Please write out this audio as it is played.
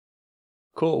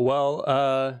Cool.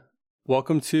 Well,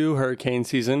 welcome to hurricane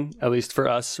season, at least for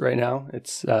us right now.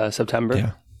 It's September.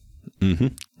 Yeah.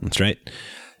 That's right.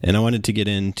 And I wanted to get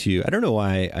into, I don't know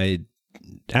why I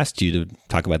asked you to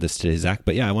talk about this today, Zach,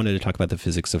 but yeah, I wanted to talk about the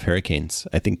physics of hurricanes.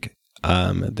 I think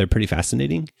they're pretty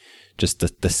fascinating, just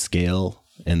the scale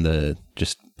and the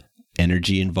just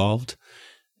energy involved.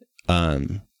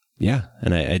 Yeah.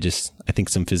 And I think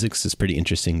some physics is pretty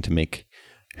interesting to make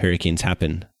hurricanes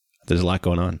happen. There's a lot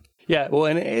going on. Yeah. Well,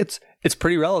 and it's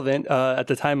pretty relevant at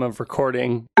the time of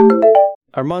recording.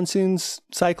 Are monsoons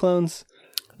cyclones?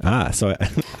 So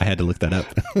I had to look that up.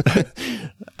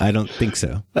 I don't think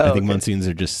so. I think monsoons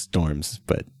are just storms,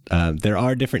 but there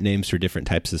are different names for different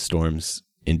types of storms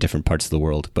in different parts of the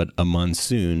world. But a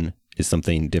monsoon is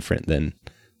something different than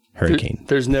hurricane.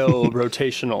 There's no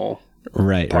rotational.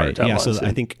 Right. Yeah. Monsoon. So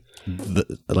I think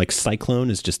cyclone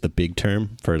is just the big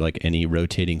term for like any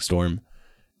rotating storm.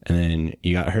 And then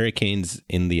you got hurricanes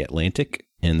in the Atlantic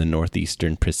and the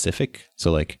northeastern Pacific.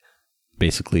 So like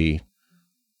basically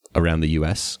around the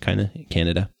US, kind of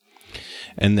Canada.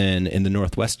 And then in the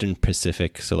northwestern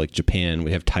Pacific, so like Japan,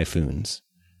 we have typhoons.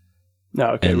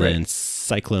 Then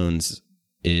cyclones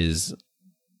is,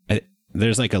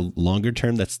 there's like a longer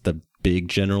term, that's the big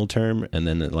general term. And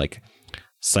then like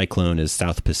cyclone is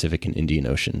South Pacific and Indian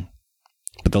Ocean.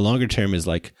 But the longer term is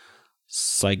like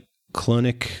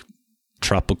cyclonic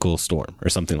tropical storm or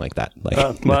something like that. Like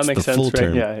that makes sense, right?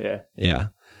 Term. Yeah.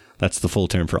 That's the full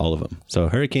term for all of them. So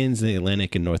hurricanes in the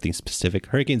Atlantic and Northeast Pacific.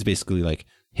 Hurricanes basically like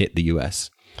hit the U.S.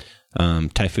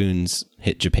 Typhoons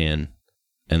hit Japan,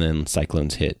 and then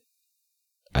cyclones hit,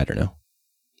 I don't know,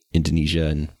 Indonesia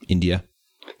and India.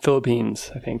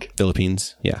 Philippines, I think.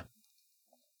 Philippines, yeah.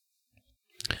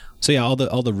 So yeah, all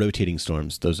the rotating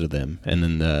storms, those are them. And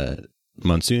then the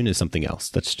monsoon is something else.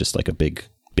 That's just like a big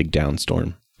down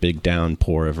storm, big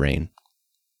downpour of rain.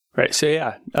 Right. So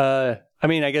yeah. I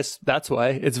mean, I guess that's why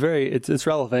it's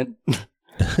relevant.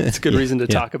 It's a good reason to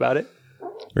talk about it.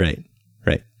 Right.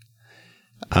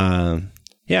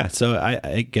 Yeah. So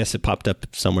I guess it popped up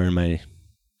somewhere in my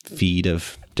feed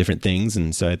of different things.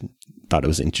 And so I thought it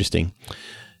was interesting.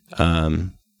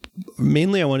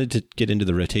 Mainly I wanted to get into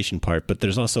the rotation part, but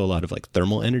there's also a lot of like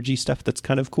thermal energy stuff that's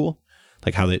kind of cool.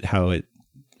 Like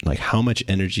how much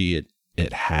energy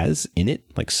it has in it,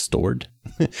 like stored,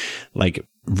 like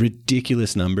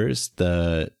ridiculous numbers.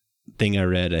 The thing I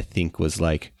read, I think, was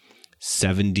like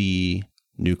 70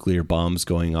 nuclear bombs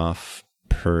going off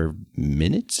per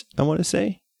minute, I want to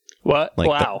say. What? Like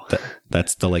wow.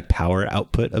 That's the like power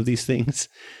output of these things.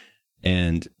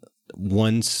 And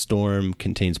one storm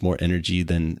contains more energy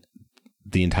than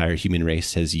the entire human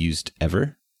race has used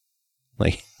ever.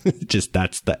 Like just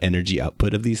that's the energy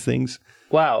output of these things.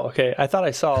 Wow. Okay. I thought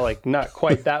I saw like not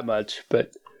quite that much,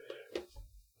 but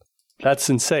that's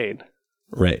insane.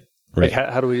 Right. Like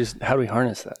how do we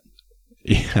harness that?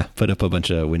 Yeah. Put up a bunch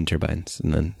of wind turbines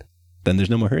and then there's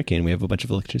no more hurricane. We have a bunch of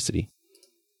electricity.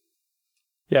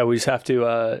 Yeah. We just have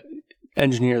to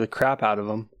engineer the crap out of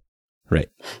them. Right.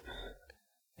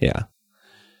 Yeah.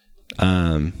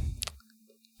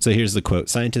 So here's the quote.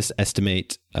 Scientists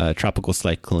estimate tropical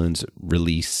cyclones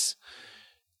release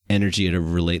energy at a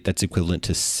rate that's equivalent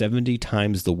to 70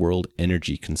 times the world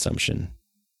energy consumption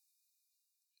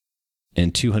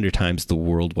and 200 times the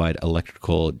worldwide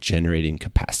electrical generating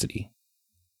capacity.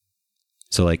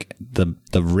 So like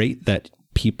the rate that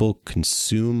people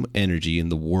consume energy in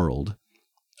the world,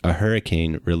 a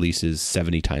hurricane releases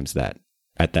 70 times that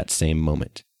at that same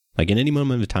moment. Like in any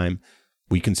moment of time,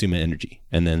 we consume energy,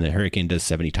 and then the hurricane does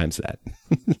 70 times that.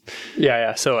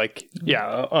 Yeah. So like,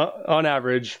 on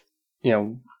average,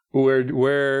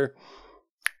 we're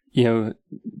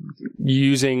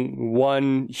using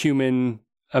one human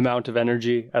amount of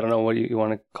energy. I don't know what you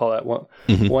want to call that, one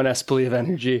esplee of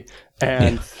energy,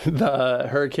 and the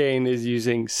hurricane is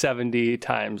using 70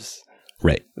 times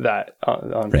that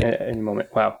on any moment.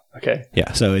 Wow. Okay.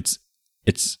 Yeah. So it's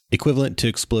equivalent to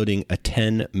exploding a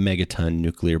 10 megaton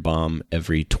nuclear bomb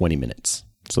every 20 minutes.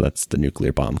 So that's the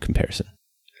nuclear bomb comparison.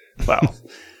 Wow.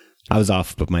 I was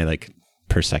off by my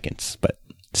per seconds, but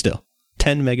still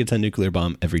 10 megaton nuclear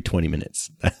bomb every 20 minutes.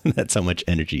 That's how much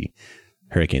energy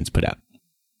hurricanes put out.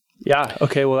 Yeah.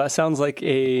 Okay. Well, that sounds like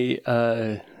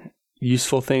a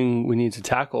useful thing we need to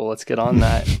tackle. Let's get on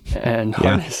that and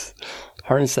harness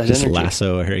that Just energy.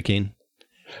 Lasso a hurricane.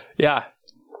 Yeah.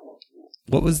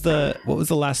 What was the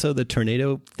lasso, the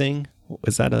tornado thing?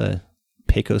 Was that a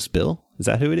Pecos Bill? Is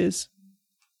that who it is?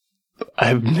 I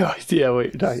have no idea.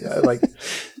 Wait,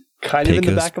 kind of in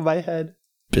the back of my head.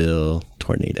 Bill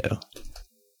tornado.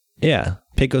 Yeah,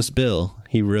 Pecos Bill.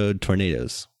 He rode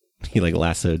tornadoes. He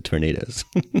lassoed tornadoes.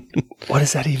 What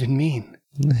does that even mean?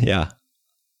 Yeah.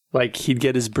 Like he'd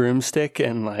get his broomstick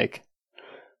and like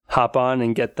hop on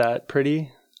and get that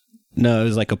pretty? No, it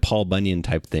was like a Paul Bunyan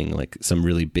type thing, like some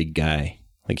really big guy,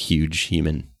 like huge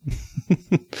human.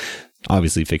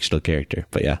 Obviously fictional character,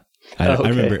 but yeah. I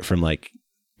remember it from like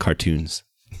cartoons.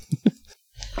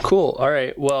 Cool. All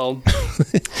right. Well,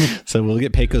 so we'll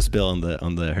get Pecos Bill on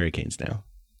the Hurricanes now.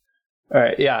 All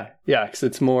right. Yeah. Yeah. Because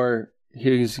it's more,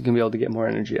 he's going to be able to get more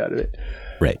energy out of it.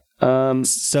 Right.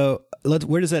 So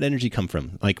where does that energy come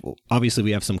from? Like, obviously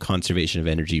we have some conservation of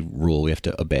energy rule we have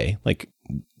to obey. Like,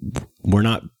 we're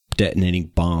not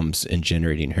detonating bombs and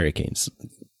generating hurricanes.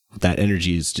 That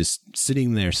energy is just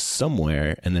sitting there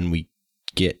somewhere, and then we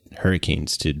get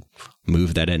hurricanes to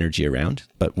move that energy around.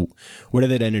 But where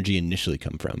did that energy initially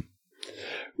come from?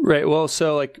 Right. Well,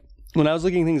 so like when I was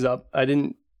looking things up,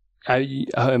 maybe you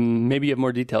have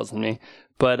more details than me,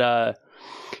 but I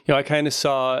kind of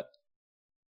saw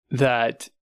that,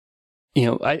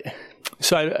 that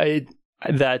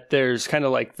there's kind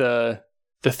of like the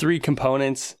three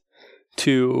components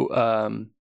to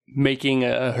making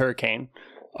a hurricane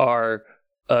are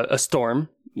a storm.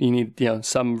 You need,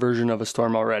 some version of a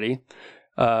storm already.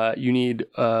 You need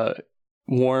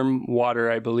warm water,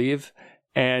 I believe.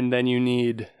 And then you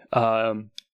need to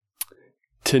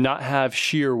not have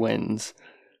shear winds.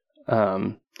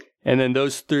 And then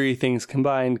those three things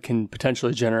combined can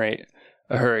potentially generate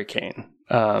a hurricane.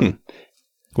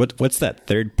 What's that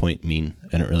third point mean?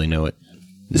 I don't really know it.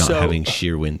 Not having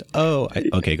shear wind.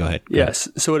 Okay, go ahead. Yes.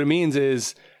 So what it means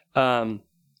is, a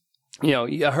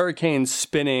hurricane's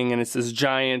spinning and it's this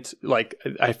giant, like,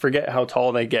 I forget how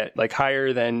tall they get, like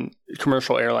higher than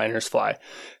commercial airliners fly,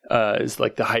 is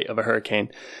like the height of a hurricane.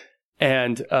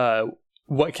 And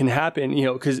what can happen,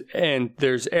 and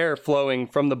there's air flowing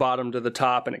from the bottom to the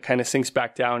top and it kind of sinks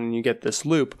back down and you get this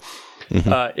loop.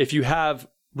 Mm-hmm. If you have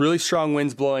really strong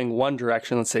winds blowing one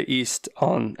direction, let's say east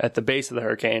at the base of the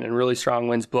hurricane, and really strong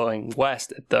winds blowing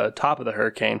west at the top of the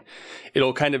hurricane,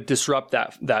 it'll kind of disrupt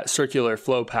that circular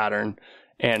flow pattern,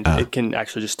 and it can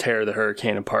actually just tear the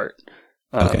hurricane apart.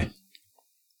 Okay.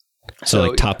 So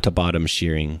like top to bottom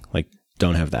shearing, like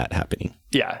don't have that happening.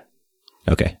 Yeah.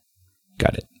 Okay.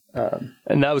 Got it.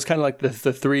 And that was kind of like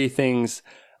the three things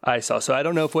I saw. So I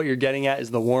don't know if what you're getting at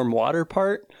is the warm water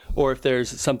part, or if there's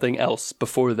something else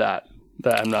before that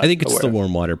I'm not. I think it's aware the of.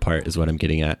 warm water part is what I'm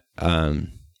getting at.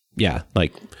 Yeah,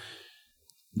 like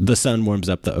the sun warms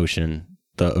up the ocean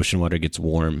water gets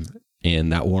warm,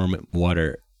 and that warm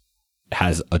water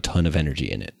has a ton of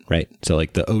energy in it, right? So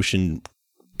like the ocean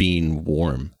being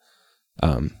warm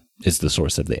is the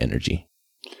source of the energy.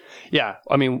 Yeah,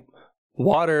 I mean,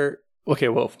 water. Okay,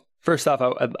 well, first off,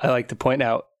 I like to point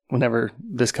out whenever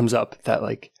this comes up that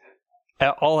like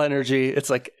all energy,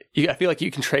 it's like I feel like you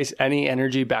can trace any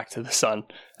energy back to the sun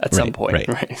at some point,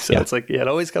 right? So it's like, it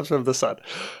always comes from the sun.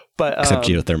 But except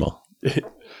geothermal.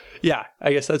 Yeah,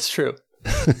 I guess that's true.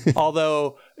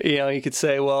 Although, you could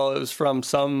say, well, it was from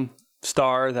some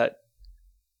star that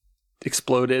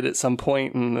exploded at some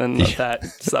point and then that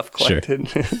stuff collected.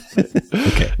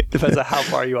 Okay. Depends on how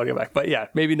far you want to go back. But yeah,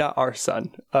 maybe not our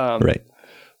sun. Right.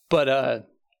 But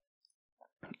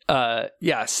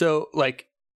so like,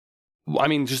 I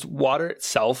mean, just water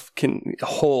itself can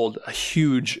hold a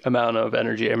huge amount of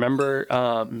energy. I remember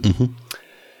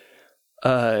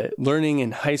learning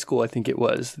in high school, I think it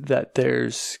was, that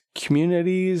there's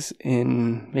communities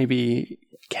in maybe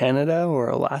Canada or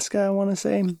Alaska, I want to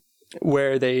say,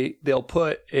 where they'll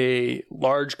put a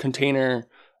large container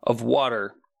of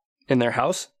water in their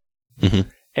house. Mm-hmm.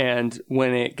 And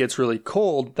when it gets really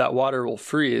cold, that water will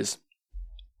freeze.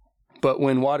 But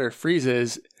when water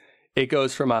freezes, it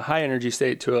goes from a high energy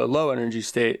state to a low energy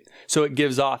state. So it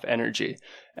gives off energy.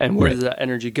 And where does that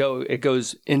energy go? It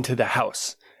goes into the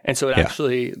house. And so it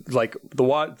actually, like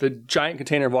the giant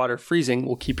container of water freezing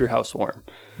will keep your house warm.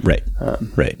 Right.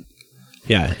 Right.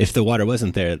 Yeah. If the water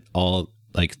wasn't there, all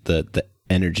like the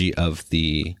energy of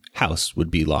the house would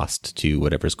be lost to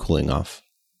whatever's cooling off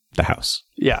the house.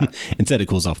 Yeah. Instead, it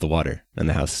cools off the water and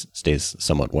the house stays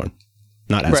somewhat warm.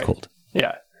 Not as cold.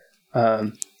 Yeah.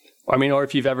 I mean, or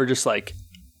if you've ever just like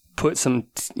put some,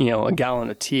 a gallon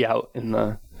of tea out in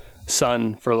the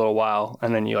sun for a little while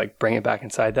and then you like bring it back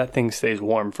inside, that thing stays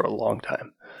warm for a long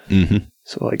time. Mm-hmm.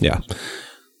 So like, yeah.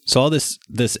 So all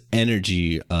this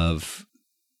energy of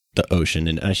the ocean,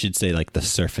 and I should say like the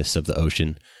surface of the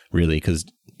ocean, really, because,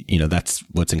 that's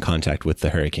what's in contact with the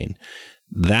hurricane.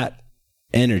 That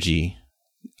energy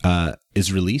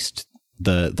is released.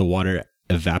 The water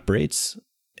evaporates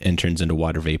and turns into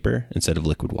water vapor instead of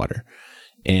liquid water.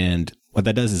 And what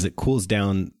that does is it cools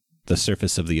down the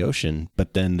surface of the ocean,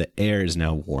 but then the air is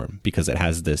now warm because it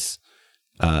has this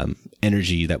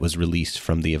energy that was released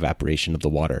from the evaporation of the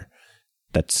water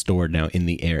that's stored now in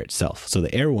the air itself. So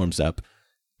the air warms up,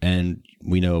 and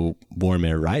we know warm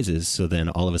air rises. So then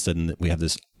all of a sudden we have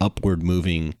this upward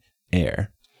moving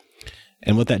air.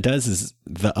 And what that does is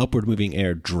the upward moving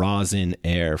air draws in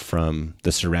air from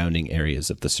the surrounding areas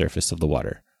of the surface of the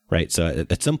water, right? So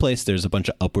at some place there's a bunch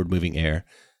of upward moving air.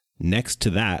 Next to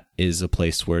that is a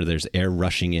place where there's air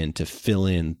rushing in to fill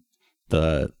in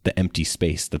the empty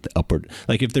space that the upward,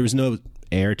 like if there was no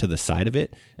air to the side of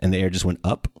it and the air just went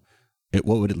up,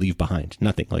 what would it leave behind?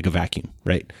 Nothing, like a vacuum,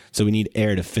 right? So we need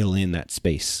air to fill in that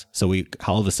space. So we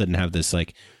all of a sudden have this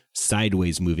like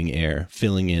sideways moving air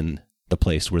filling in the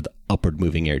place where the upward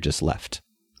moving air just left.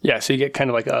 Yeah, so you get kind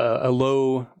of like a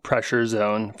low pressure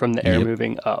zone from the air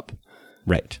moving up.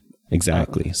 Right,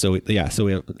 exactly.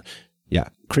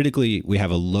 Critically, we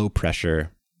have a low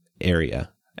pressure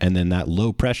area. And then that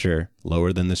low pressure,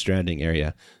 lower than the surrounding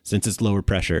area, since it's lower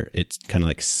pressure, it's kind of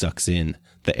like sucks in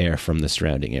the air from the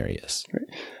surrounding areas.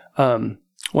 Right.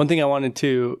 One thing I wanted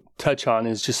to touch on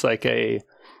is just like a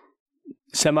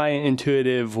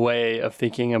semi-intuitive way of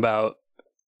thinking about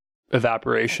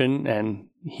evaporation and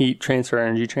heat transfer,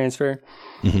 energy transfer.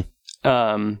 Mm-hmm.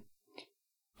 And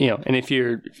if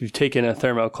you've taken a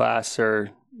thermo class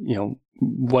or,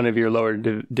 one of your lower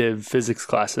div physics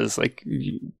classes, like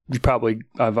you probably,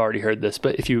 I've already heard this,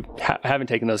 but if you haven't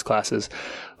taken those classes,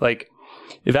 like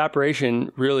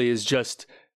evaporation really is just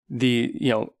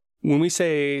when we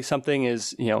say something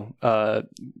is,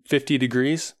 50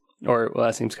 degrees, or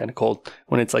that seems kind of cold,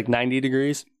 when it's like 90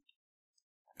 degrees,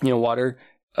 water,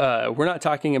 we're not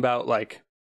talking about like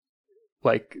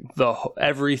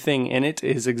everything in it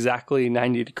is exactly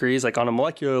 90 degrees. Like on a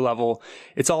molecular level,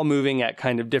 it's all moving at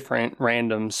kind of different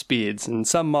random speeds. And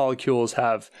some molecules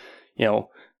have,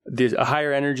 a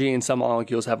higher energy and some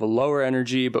molecules have a lower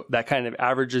energy, but that kind of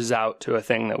averages out to a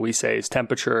thing that we say is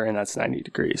temperature, and that's 90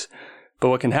 degrees. But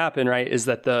what can happen, right, is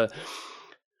that the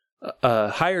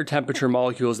higher temperature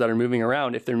molecules that are moving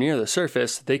around, if they're near the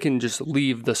surface, they can just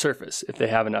leave the surface if they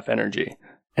have enough energy.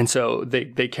 And so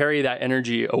they carry that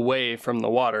energy away from the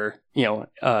water,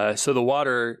 so the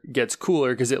water gets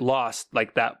cooler because it lost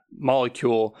like that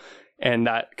molecule and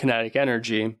that kinetic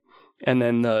energy. And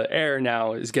then the air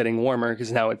now is getting warmer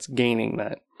because now it's gaining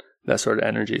that sort of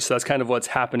energy. So that's kind of what's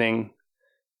happening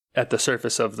at the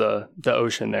surface of the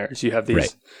ocean there. So you have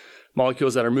these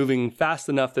molecules that are moving fast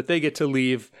enough that they get to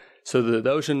leave. So the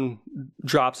ocean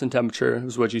drops in temperature,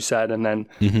 is what you said. And then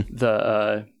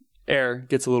the air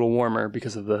gets a little warmer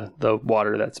because of the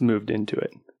water that's moved into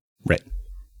it. Right.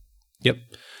 Yep.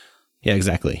 Yeah,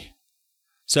 exactly.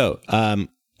 So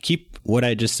keep what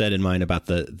I just said in mind about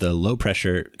the low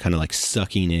pressure kind of like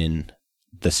sucking in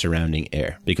the surrounding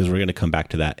air, because we're going to come back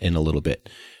to that in a little bit.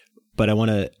 But I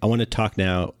want to talk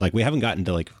now, like we haven't gotten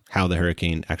to like how the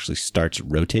hurricane actually starts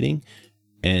rotating.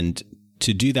 And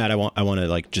to do that, I want to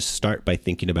like just start by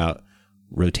thinking about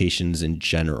rotations in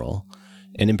general.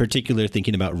 And in particular,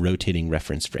 thinking about rotating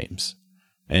reference frames.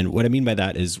 And what I mean by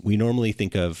that is we normally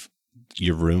think of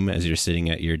your room as you're sitting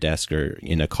at your desk or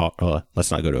in a car. Let's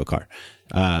not go to a car.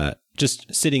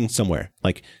 Just sitting somewhere.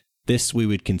 Like this we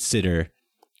would consider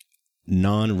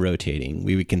non-rotating.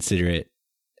 We would consider it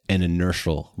an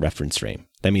inertial reference frame.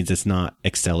 That means it's not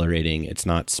accelerating. It's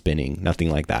not spinning. Nothing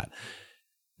like that.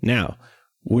 Now,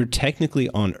 we're technically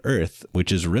on Earth,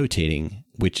 which is rotating,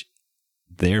 which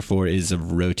therefore is a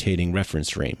rotating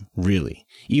reference frame, really.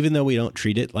 Even though we don't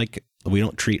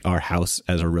treat our house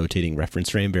as a rotating reference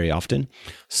frame very often,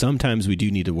 sometimes we do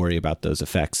need to worry about those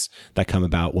effects that come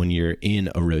about when you're in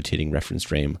a rotating reference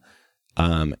frame.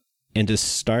 And to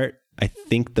start, I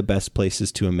think the best place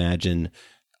is to imagine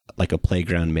like a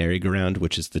playground merry-go-round,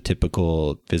 which is the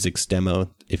typical physics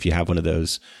demo. If you have one of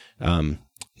those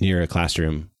near a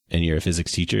classroom and you're a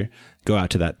physics teacher, go out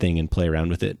to that thing and play around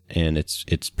with it. And it's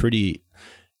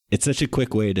such a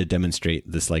quick way to demonstrate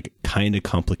this like kind of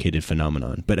complicated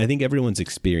phenomenon, but I think everyone's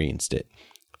experienced it.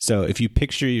 So if you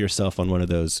picture yourself on one of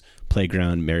those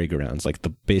playground merry-go-rounds, like the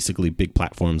basically big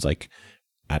platforms, like,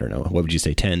 I don't know, what would you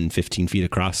say, 10, 15 feet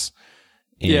across?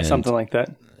 Yeah, something like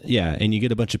that. Yeah. And you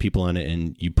get a bunch of people on it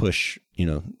and you push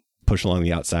along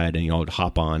the outside and you all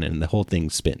hop on and the whole thing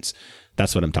spins.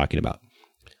 That's what I'm talking about.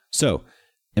 So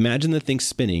imagine the thing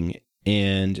spinning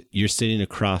and you're sitting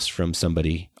across from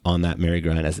somebody on that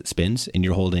merry-go-round as it spins, and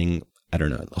you're holding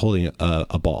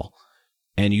a ball,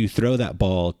 and you throw that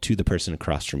ball to the person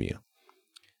across from you.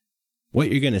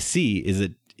 What you're going to see is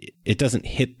that it doesn't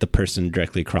hit the person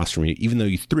directly across from you, even though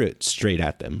you threw it straight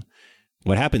at them.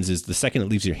 What happens is the second it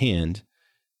leaves your hand,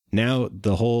 now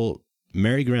the whole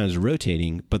merry-go-round is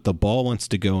rotating, but the ball wants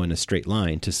to go in a straight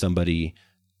line to somebody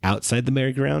outside the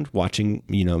merry-go-round watching,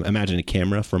 imagine a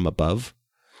camera from above,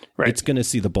 right, it's going to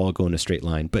see the ball go in a straight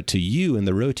line. But to you in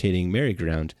the rotating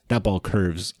merry-go-round, that ball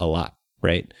curves a lot,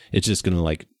 right? It's just going to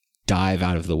like dive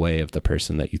out of the way of the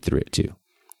person that you threw it to.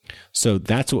 So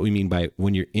that's what we mean by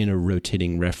when you're in a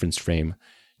rotating reference frame,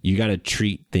 you got to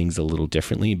treat things a little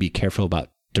differently and be careful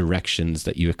about directions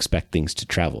that you expect things to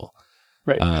travel.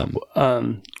 Right.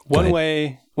 One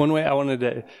way I wanted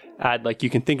to add, like you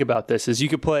can think about this, is you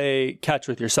could play catch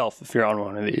with yourself if you're on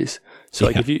one of these. So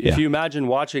like if you imagine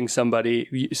watching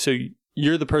somebody, so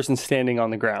you're the person standing on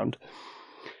the ground.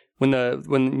 When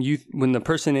the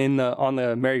person on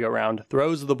the merry-go-round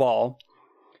throws the ball,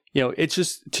 it's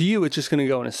just going to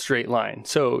go in a straight line.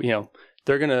 So,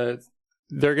 they're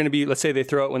going to be, let's say they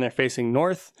throw it when they're facing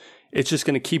north, it's just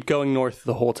going to keep going north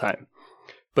the whole time.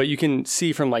 But you can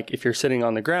see from like, if you're sitting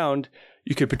on the ground,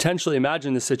 you could potentially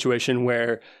imagine the situation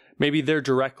where maybe they're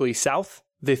directly south,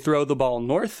 they throw the ball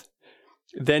north,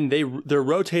 then they're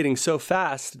rotating so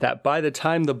fast that by the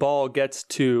time the ball gets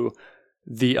to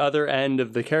the other end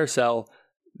of the carousel,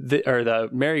 or the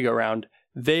merry-go-round,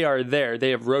 they are there.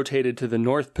 They have rotated to the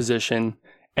north position,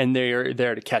 and they are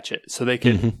there to catch it. So they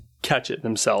can catch it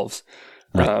themselves.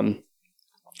 Right.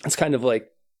 It's kind of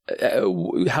like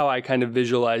how I kind of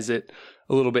visualize it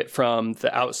a little bit from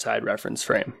the outside reference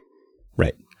frame.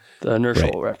 Right. The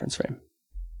inertial reference frame.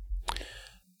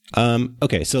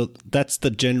 Okay, so that's the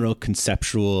general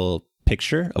conceptual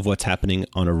picture of what's happening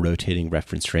on a rotating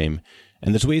reference frame.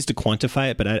 And there's ways to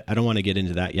quantify it, but I don't want to get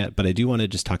into that yet. But I do want to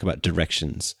just talk about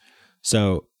directions.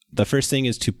 So the first thing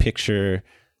is to picture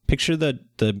the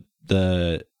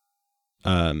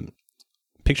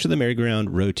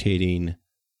merry-go-round rotating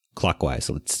clockwise,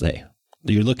 let's say.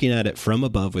 You're looking at it from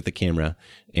above with the camera,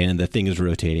 and the thing is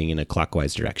rotating in a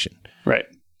clockwise direction. Right.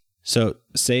 So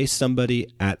say somebody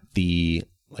at the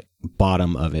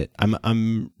bottom of it.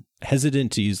 I'm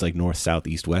hesitant to use like north, south,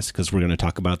 east, west, because we're going to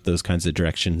talk about those kinds of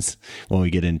directions when we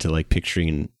get into like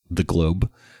picturing the globe.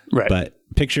 Right. But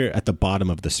picture at the bottom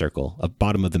of the circle,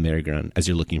 bottom of the merry-go-round as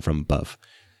you're looking from above.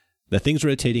 The thing's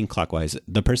rotating clockwise.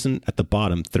 The person at the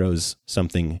bottom throws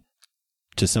something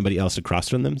to somebody else across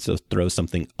from them. So throw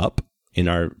something up in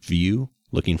our view,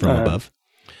 looking from above.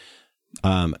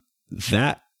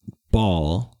 That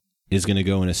ball is going to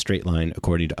go in a straight line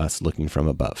according to us looking from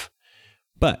above.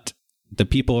 But the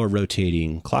people are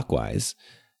rotating clockwise.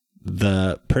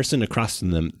 The person across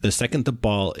from them, the second the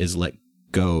ball is let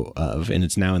go of and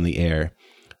it's now in the air,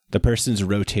 the person's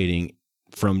rotating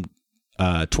from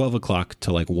 12 o'clock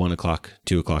to like 1 o'clock,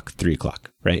 2 o'clock, 3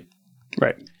 o'clock, right?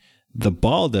 Right. The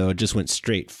ball, though, just went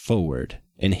straight forward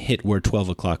and hit where 12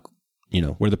 o'clock,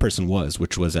 where the person was,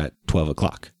 which was at 12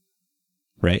 o'clock,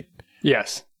 right?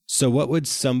 Yes. So what would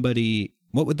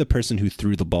the person who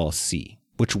threw the ball see?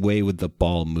 Which way would the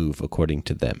ball move according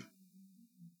to them?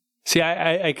 See,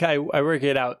 I work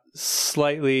it out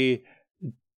slightly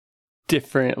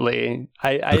differently.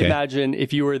 I imagine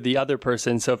if you were the other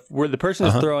person, so if the person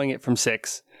is throwing it from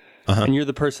 6 and you're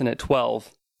the person at 12,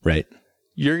 right?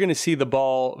 You're going to see the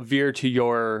ball veer to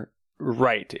your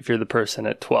right if you're the person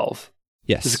at 12.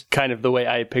 Yes. This is kind of the way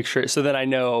I picture it. So then I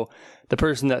know the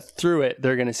person that threw it,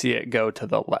 they're going to see it go to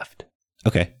the left.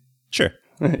 Okay, sure.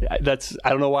 I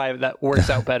don't know why that works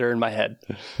out better in my head.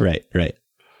 Right.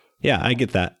 Yeah, I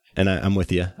get that. And I'm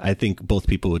with you. I think both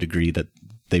people would agree that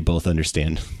they both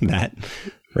understand that,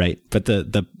 right? But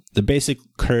the basic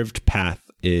curved path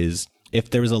is if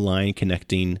there was a line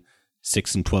connecting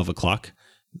 6 and 12 o'clock,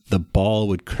 the ball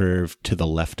would curve to the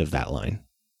left of that line.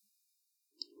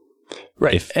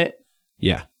 Right.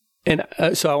 Yeah. And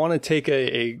so I want to take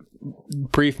a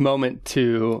brief moment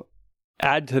to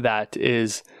add to that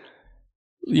is,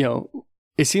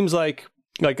 it seems like,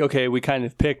 okay, we kind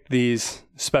of picked these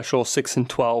special 6 and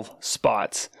 12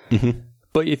 spots. Mm-hmm.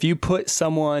 But if you put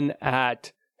someone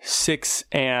at 6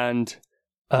 and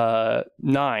 9,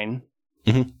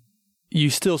 mm-hmm. you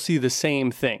still see the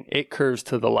same thing. It curves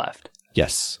to the left.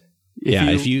 Yes.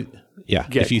 If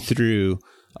you threw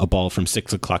a ball from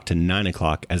 6 o'clock to 9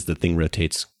 o'clock as the thing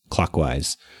rotates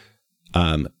clockwise,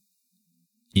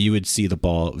 you would see the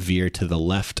ball veer to the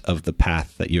left of the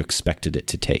path that you expected it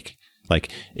to take.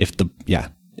 Like if the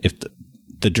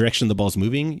direction the ball's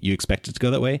moving, you expect it to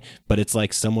go that way, but it's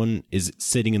like someone is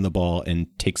sitting in the ball and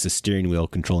takes a steering wheel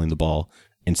controlling the ball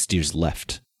and steers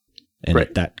left. And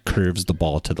that curves the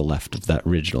ball to the left of that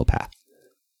original path.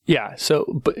 Yeah.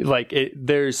 So, but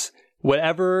there's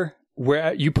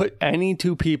where you put any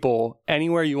two people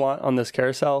anywhere you want on this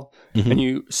carousel, mm-hmm.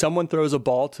 and someone throws a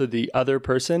ball to the other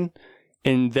person,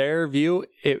 in their view,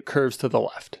 it curves to the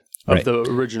left of the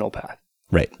original path.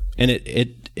 Right. And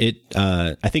it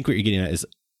I think what you're getting at is,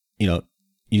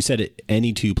 you said it,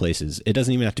 any two places. It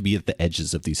doesn't even have to be at the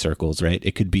edges of these circles, right?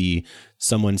 It could be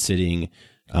someone sitting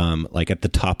like at the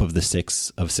top of the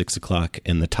 6 o'clock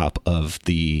and the top of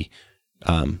the,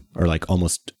 or like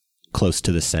almost close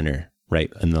to the center, right?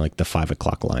 And like the 5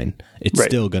 o'clock line. It's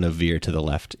still going to veer to the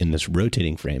left in this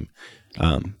rotating frame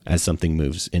as something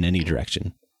moves in any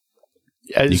direction.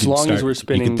 As long as we're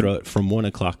spinning. You can throw it from 1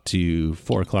 o'clock to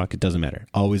 4 o'clock. It doesn't matter.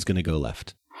 Always going to go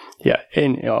left. Yeah,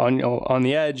 and on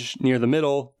the edge, near the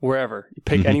middle, wherever. You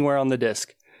pick anywhere on the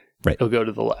disc, it'll go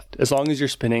to the left, as long as you're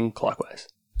spinning clockwise.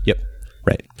 Yep,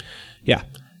 right. Yeah.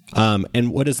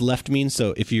 And what does left mean?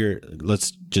 So if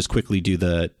let's just quickly do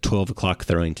the 12 o'clock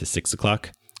throwing to 6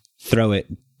 o'clock, throw it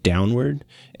downward,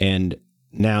 and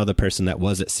now the person that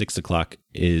was at 6 o'clock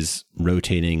is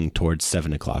rotating towards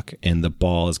 7 o'clock, and the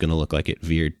ball is going to look like it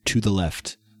veered to the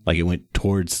left, like it went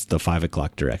towards the 5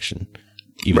 o'clock direction.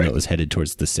 Even though it was headed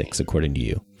towards the 6, according to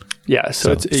you. Yeah,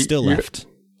 so it's still left.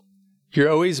 You're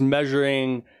always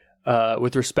measuring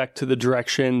with respect to the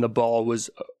direction the ball was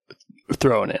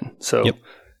thrown in. So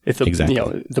if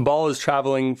the ball is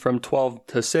traveling from 12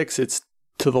 to 6, it's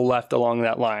to the left along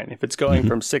that line. If it's going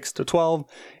from 6 to 12,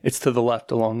 it's to the left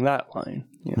along that line.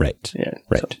 You know? Right. Yeah.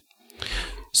 Right.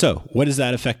 So what is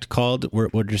that effect called?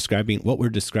 What we're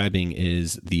describing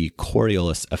is the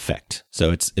Coriolis effect.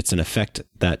 So it's an effect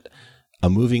that a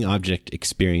moving object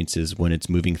experiences when it's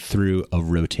moving through a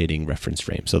rotating reference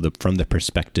frame. So from the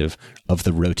perspective of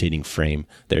the rotating frame,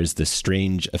 there's this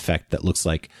strange effect that looks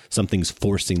like something's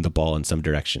forcing the ball in some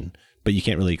direction, but you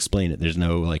can't really explain it. There's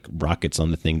no like rockets on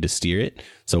the thing to steer it.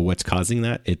 So what's causing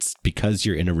that? It's because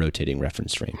you're in a rotating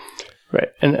reference frame. Right.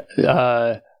 And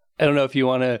I don't know if you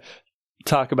want to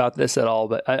talk about this at all,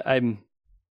 but I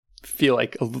feel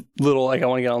like a little like I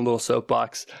want to get on a little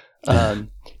soapbox.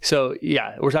 So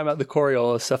yeah, we're talking about the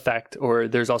Coriolis effect, or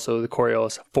there's also the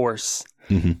Coriolis force.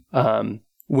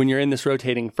 When you're in this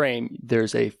rotating frame,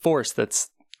 there's a force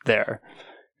that's there.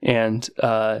 And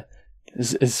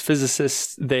as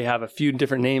physicists, they have a few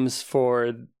different names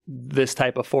for this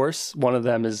type of force. One of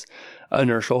them is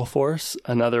inertial force.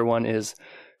 Another one is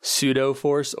pseudo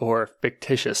force or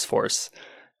fictitious force.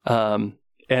 And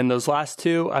those last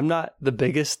two, I'm not the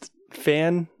biggest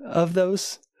fan of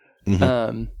those.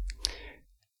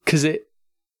 Because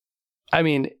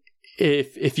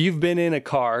if you've been in a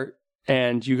car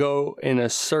and you go in a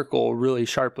circle really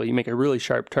sharply, you make a really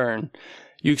sharp turn,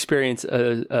 you experience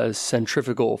a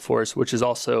centrifugal force, which is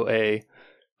also a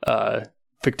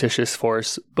fictitious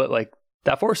force, but like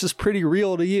that force is pretty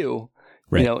real to you.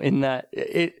 Right. You know, in that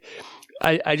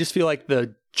I just feel like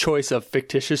the choice of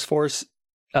fictitious force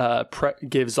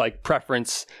gives like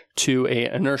preference to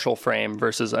a inertial frame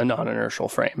versus a non-inertial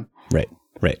frame. Right.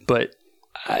 But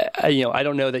I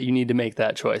don't know that you need to make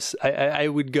that choice. I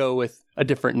would go with a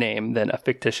different name than a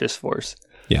fictitious force.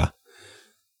 Yeah.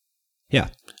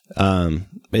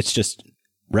 It's just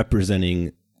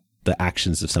representing the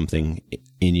actions of something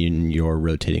in your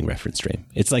rotating reference frame.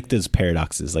 It's like those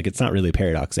paradoxes. Like, it's not really a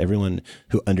paradox. Everyone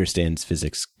who understands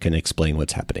physics can explain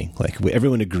what's happening. Like,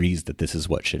 everyone agrees that this is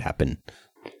what should happen,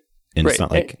 and it's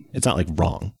not like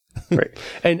wrong. Right.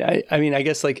 And I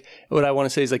guess like what I want to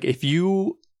say is like if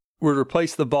you were to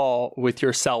replace the ball with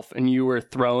yourself and you were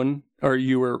thrown or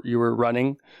you were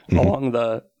running along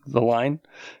the line,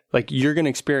 like you're going to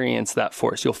experience that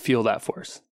force. You'll feel that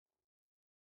force.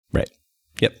 Right.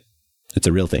 Yep. It's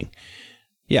a real thing.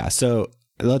 Yeah. So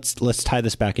let's tie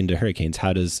this back into hurricanes.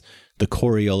 How does the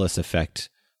Coriolis effect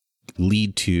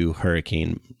lead to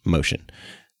hurricane motion?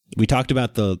 We talked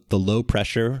about the low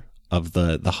pressure of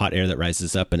the hot air that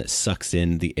rises up and it sucks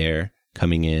in the air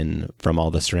coming in from all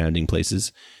the surrounding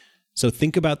places. So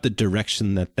think about the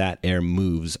direction that air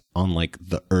moves on like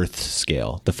the Earth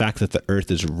scale. The fact that the Earth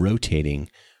is rotating,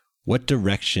 what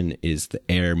direction is the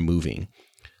air moving?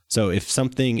 So if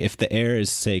the air is,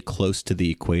 say, close to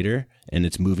the equator and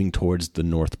it's moving towards the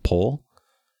North Pole,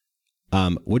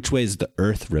 which way is the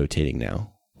Earth rotating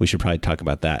now? We should probably talk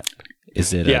about that.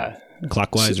 Is it a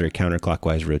clockwise or a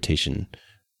counterclockwise rotation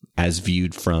as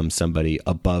viewed from somebody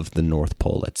above the North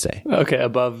Pole, let's say? Okay,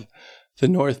 above the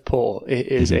North Pole, it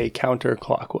is a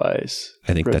counterclockwise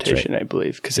rotation, that's right. I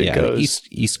believe, because it goes...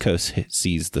 East Coast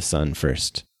sees the sun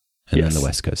first, and then the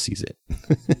West Coast sees it.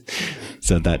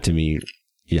 So that, to me,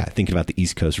 thinking about the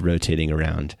East Coast rotating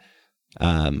around,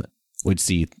 would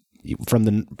see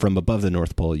from above the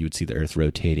North Pole, you would see the Earth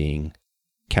rotating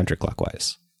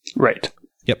counterclockwise. Right.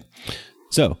 Yep.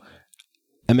 So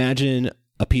imagine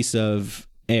a piece of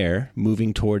air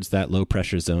moving towards that low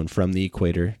pressure zone from the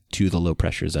equator to the low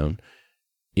pressure zone.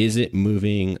 Is it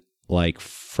moving like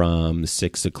from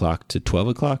 6 o'clock to 12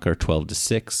 o'clock or 12 to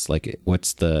 6? Like,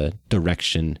 what's the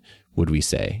direction would we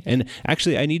say? And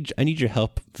actually, I need your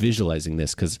help visualizing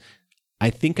this, because I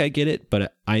think I get it,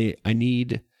 but I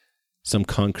need some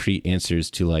concrete answers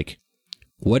to like,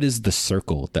 what is the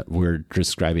circle that we're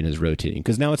describing as rotating?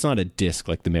 Because now it's not a disk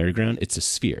like the merry-go-round, it's a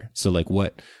sphere. So like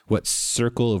what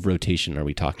circle of rotation are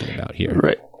we talking about here?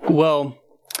 Right. Well,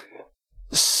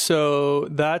 so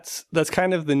that's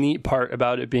kind of the neat part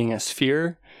about it being a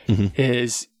sphere,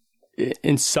 is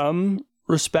in some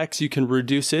respects you can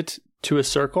reduce it to a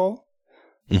circle,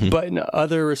 but in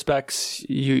other respects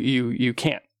you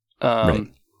can't.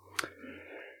 Right.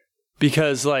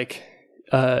 Because like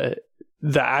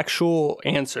the actual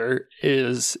answer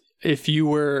is, if you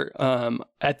were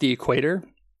at the equator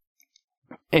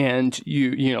and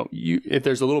if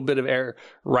there's a little bit of air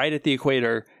right at the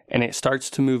equator and it starts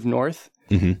to move north,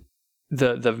 it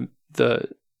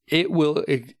will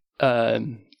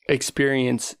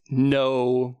experience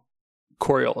no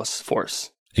Coriolis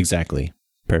force. Exactly.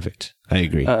 Perfect. I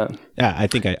agree. Yeah, I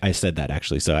think I said that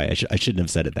actually, so I shouldn't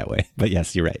have said it that way. But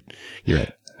yes, you're right. You're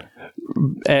right.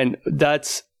 And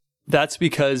that's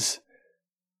because,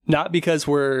 not because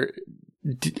we're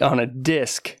on a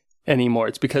disk anymore.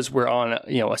 It's because we're on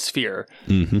a sphere.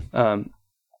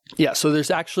 So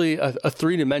there's actually a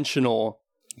three-dimensional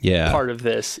part of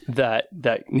this that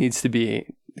needs to be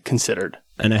considered.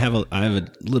 And I have a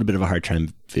little bit of a hard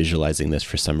time visualizing this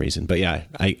for some reason. But yeah,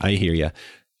 I hear you.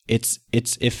 It's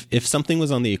if something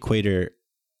was on the equator,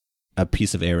 a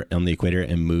piece of air on the equator,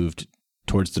 and moved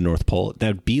towards the North Pole, that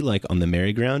would be like on the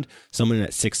merry-go-round, someone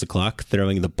at 6 o'clock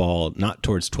throwing the ball not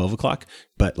towards 12 o'clock,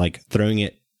 but like throwing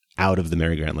it out of the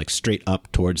merry-go-round, like straight up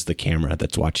towards the camera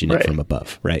that's watching it from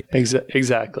above, right?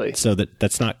 Exactly. So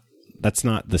that's not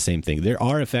the same thing. There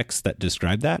are effects that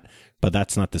describe that, but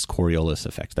that's not this Coriolis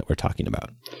effect that we're talking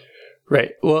about.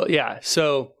 Right. Well, yeah.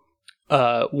 So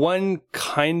one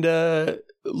kind of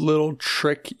little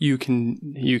trick you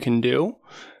can do.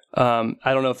 I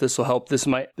don't know if this will help. This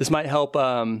might help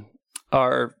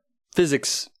our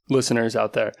physics listeners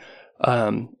out there.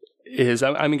 Is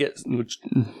I'm gonna get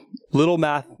little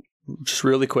math just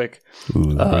really quick.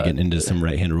 Ooh, we're getting into some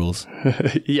right-hand rules.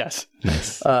 Yes.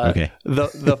 Nice. Okay.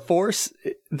 The force,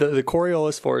 the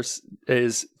Coriolis force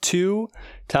is 2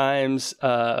 times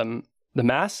the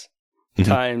mass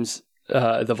times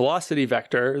the velocity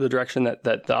vector, the direction that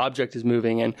the object is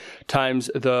moving in, times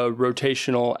the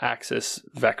rotational axis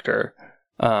vector.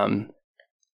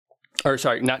 Or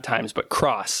sorry, not times, but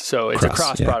cross. So it's a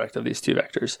cross product of these two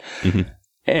vectors.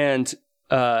 And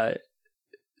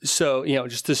so,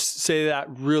 just to say that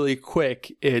really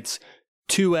quick, it's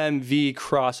 2mv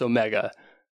cross omega.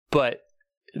 But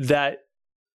that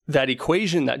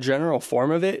equation, that general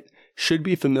form of it, should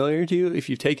be familiar to you if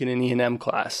you've taken an E&M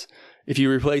class. If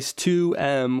you replace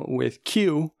 2m with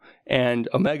q and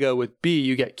omega with b,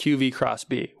 you get qv cross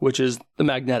b, which is the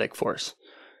magnetic force.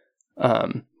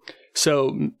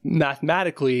 So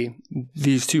mathematically,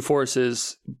 these two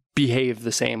forces behave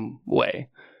the same way.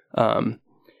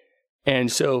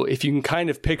 And so if you can kind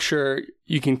of picture,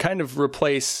 you can kind of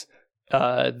replace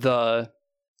the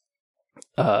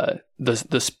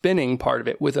spinning part of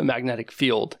it with a magnetic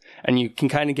field, and you can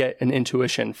kind of get an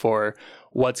intuition for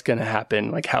what's going to happen,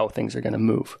 like how things are going to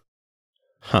move.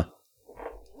 Huh.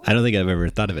 I don't think I've ever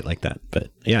thought of it like that, but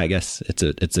yeah, I guess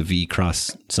it's a V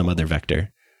cross some other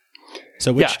vector.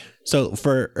 So so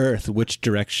for Earth, which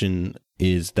direction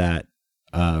is that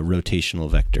rotational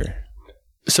vector?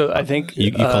 So I think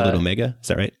you called it omega. Is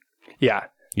that right? Yeah.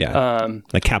 Yeah.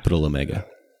 Like capital omega.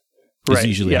 Is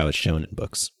usually how it's shown in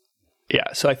books.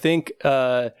 Yeah. So I think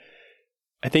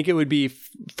it would be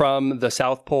from the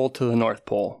South Pole to the North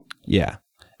Pole. Yeah.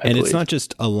 And it's not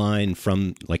just a line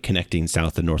from like connecting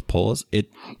South and North Poles. It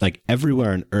like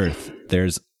everywhere on Earth,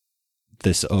 there's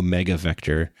this omega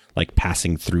vector like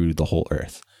passing through the whole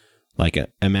Earth. Like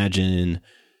imagine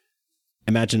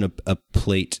a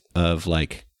plate of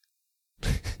like,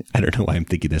 I don't know why I'm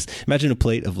thinking this. Imagine a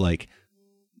plate of like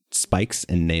spikes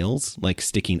and nails like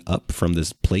sticking up from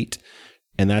this plate.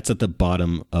 And that's at the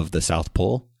bottom of the South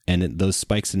Pole. And those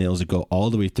spikes and nails go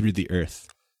all the way through the Earth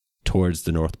towards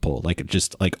the North Pole, like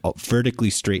just like vertically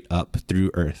straight up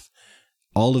through Earth.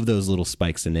 All of those little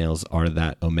spikes and nails are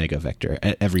that omega vector.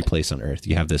 At every place on Earth,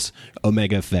 you have this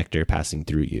omega vector passing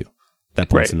through you that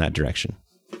points in that direction.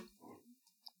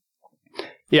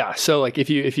 Yeah. So like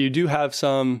if you do have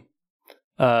some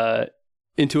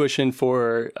intuition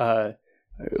for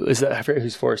is that, I forget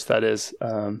whose force that is,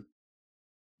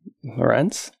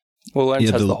 Lorentz? Well,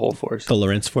 Lorentz has the whole force. The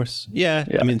Lorentz force? Yeah.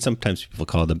 I mean, sometimes people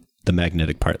call the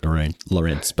magnetic part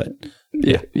Lorentz, but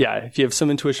yeah. If you have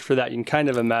some intuition for that, you can kind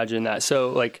of imagine that.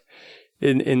 So like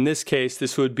in this case,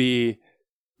 this would be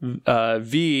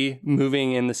V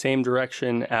moving in the same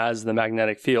direction as the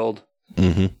magnetic field.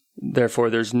 Therefore,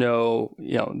 there's no,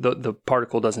 the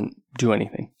particle doesn't do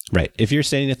anything. Right. If you're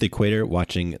standing at the equator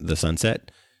watching the sunset,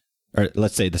 or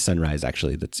let's say the sunrise,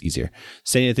 actually, that's easier.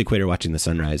 Standing at the equator watching the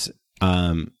sunrise,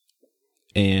 and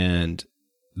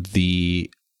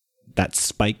that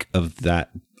spike of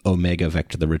that omega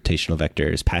vector, the rotational vector,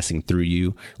 is passing through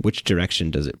you, which direction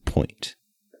does it point?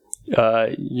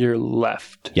 Your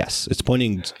left. Yes, it's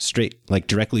pointing straight, like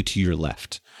directly to your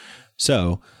left.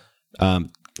 So,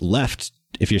 left,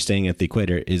 if you're staying at the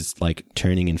equator, is like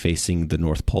turning and facing the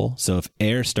North Pole. So if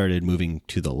air started moving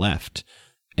to the left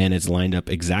and it's lined up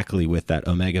exactly with that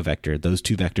omega vector, those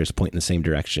two vectors point in the same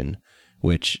direction,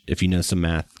 which, if you know some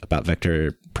math about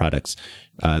vector products,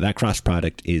 that cross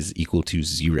product is equal to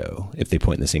 0 if they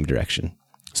point in the same direction.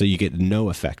 So you get no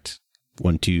effect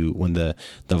when the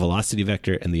velocity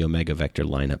vector and the omega vector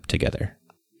line up together.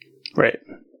 Right.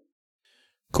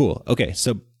 Cool. Okay,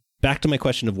 so back to my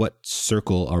question of what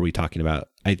circle are we talking about?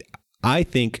 I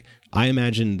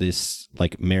imagine this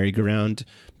like merry-go-round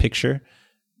picture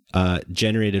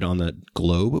generated on the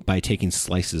globe by taking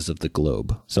slices of the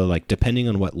globe. So like depending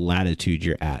on what latitude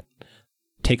you're at,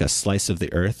 take a slice of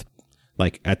the Earth.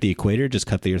 Like at the equator, just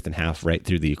cut the Earth in half right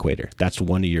through the equator. That's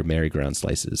one of your merry-go-round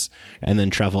slices. And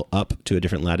then travel up to a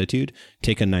different latitude,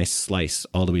 take a nice slice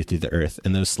all the way through the Earth.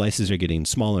 And those slices are getting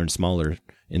smaller and smaller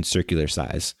in circular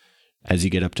size. As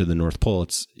you get up to the North Pole,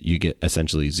 you get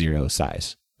essentially 0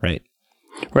 size, right?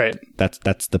 Right.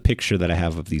 That's the picture that I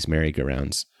have of these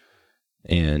merry-go-rounds.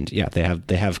 And yeah,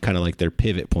 they have kind of like their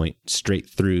pivot point straight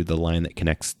through the line that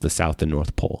connects the South and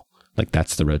North Pole. Like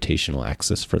that's the rotational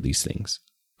axis for these things.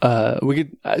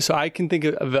 So I can think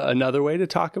of another way to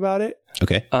talk about it.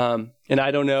 Okay. And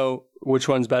I don't know which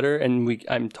one's better, and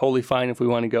I'm totally fine if we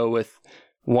want to go with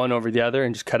one over the other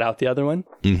and just cut out the other one.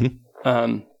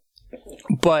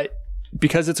 But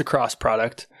because it's a cross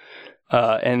product,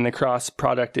 and the cross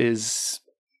product is,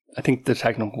 I think the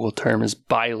technical term is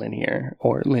bilinear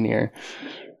or linear.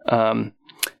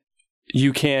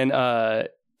 You can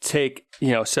take,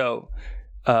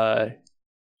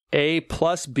 A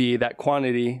plus B, that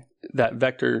quantity, that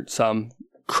vector sum,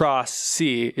 cross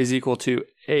C is equal to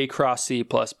A cross C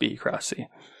plus B cross C.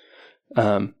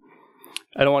 I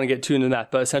don't want to get too into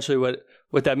that, but essentially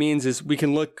what that means is we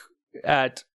can look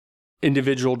at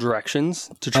individual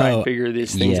directions to try and figure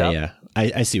these things out. Yeah,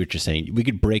 I see what you're saying. We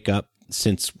could break up,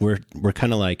 since we're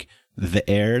kind of like the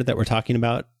air that we're talking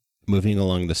about moving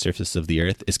along the surface of the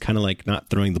Earth is kind of like not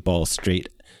throwing the ball straight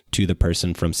to the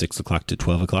person from 6 o'clock to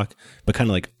 12 o'clock, but kind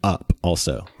of like up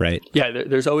also, right? Yeah,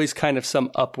 there's always kind of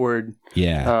some upward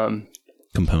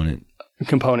component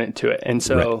to it. And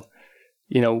so,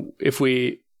 if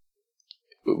we,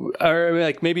 or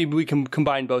like maybe we can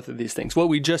combine both of these things. What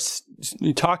we just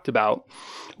talked about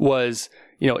was,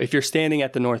 if you're standing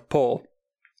at the North Pole,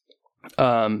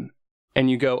 and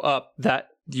you go up, that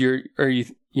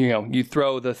you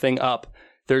throw the thing up,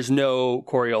 there's no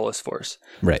Coriolis force.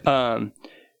 Right.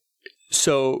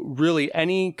 So really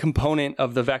any component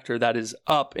of the vector that is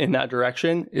up in that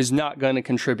direction is not going to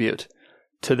contribute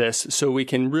to this. So we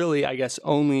can really, I guess,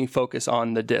 only focus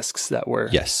on the disks that we're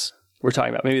talking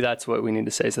about. Maybe that's what we need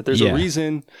to say, is that there's a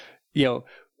reason,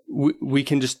 we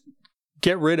can just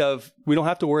get rid of, we don't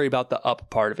have to worry about the up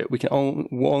part of it. We can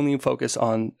only focus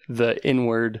on the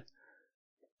inward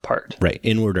part. Right.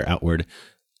 Inward or outward.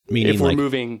 Meaning if we're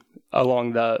moving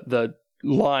along the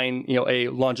line, a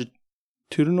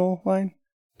longitudinal line?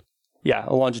 Yeah,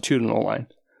 a longitudinal line.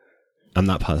 I'm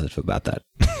not positive about that.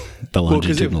 The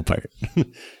longitudinal part.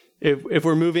 if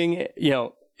we're moving,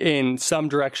 in some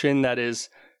direction that is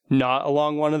not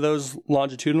along one of those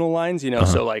longitudinal lines,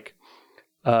 so like,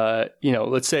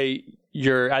 let's say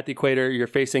you're at the equator, you're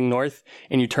facing north,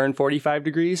 and you turn 45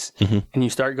 degrees, and you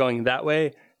start going that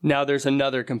way. Now there's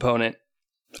another component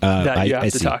that you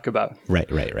have to talk about. Right.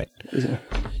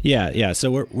 Yeah.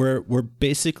 So we're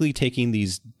basically taking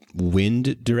these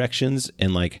wind directions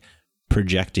and like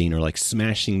projecting or like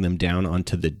smashing them down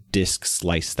onto the disk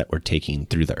slice that we're taking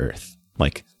through the Earth.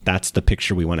 Like that's the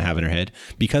picture we want to have in our head,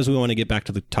 because we want to get back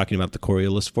to talking about the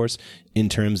Coriolis force in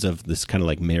terms of this kind of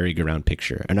like merry-go-round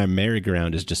picture. And our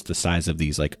merry-go-round is just the size of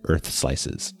these like Earth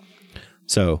slices.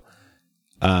 So,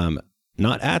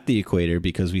 not at the equator,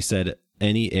 because we said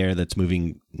any air that's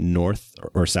moving north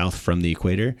or south from the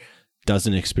equator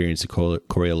doesn't experience a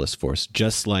Coriolis force.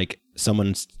 Just like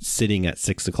someone sitting at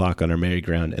 6 o'clock on our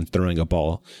merry-go-round and throwing a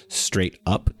ball straight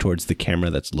up towards the camera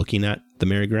that's looking at the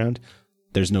merry-go-round,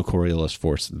 there's no Coriolis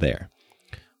force there.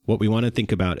 What we want to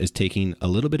think about is taking a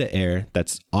little bit of air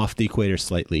that's off the equator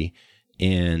slightly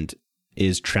and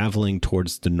is traveling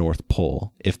towards the North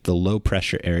Pole, if the low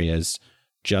pressure area is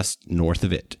just north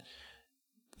of it,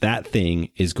 that thing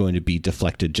is going to be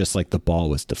deflected just like the ball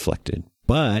was deflected.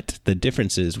 But the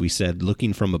difference is, we said,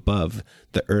 looking from above,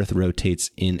 the Earth rotates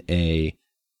in a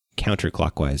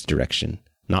counterclockwise direction,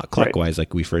 not clockwise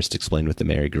like we first explained with the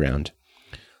merry-go-round.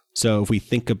 So if we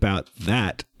think about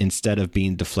that, instead of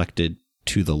being deflected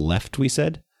to the left, we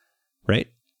said, right?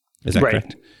 Is that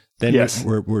correct? Then yes.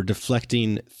 we're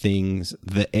deflecting things.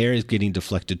 The air is getting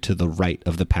deflected to the right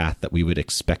of the path that we would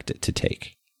expect it to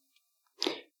take.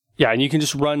 Yeah, and you can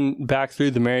just run back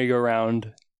through the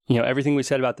merry-go-round. Everything we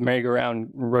said about the merry-go-round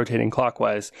rotating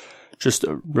clockwise, just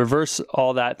reverse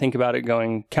all that, think about it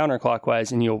going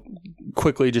counterclockwise, and you'll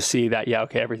quickly just see that,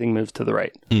 everything moves to the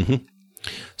right. Mm-hmm.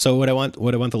 So what I want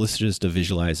the listeners to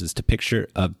visualize is to picture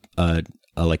a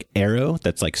like arrow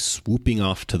that's like swooping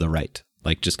off to the right,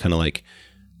 like just kind of like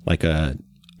a,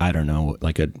 I don't know,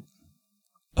 like a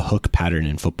hook pattern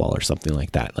in football or something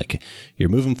like that. Like you're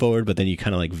moving forward, but then you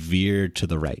kind of like veer to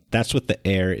the right. That's what the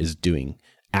air is doing,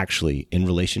 actually, in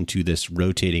relation to this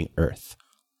rotating Earth.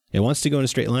 It wants to go in a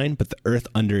straight line, but the Earth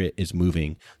under it is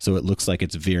moving, so it looks like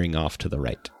it's veering off to the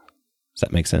right. Does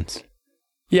that make sense?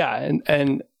 Yeah,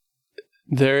 and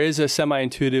there is a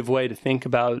semi-intuitive way to think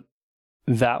about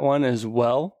that one as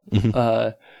well. Mm-hmm.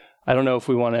 I don't know if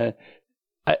we want to...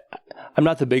 I'm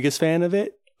not the biggest fan of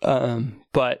it,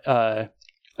 but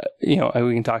we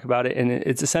can talk about it. And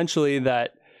it's essentially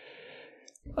that,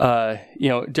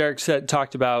 Derek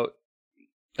talked about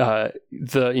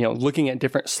looking at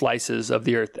different slices of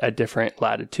the Earth at different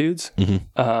latitudes.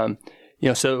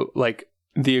 Mm-hmm. So like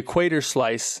the equator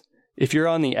slice, if you're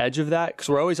on the edge of that, because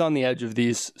we're always on the edge of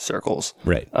these circles,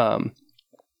 right?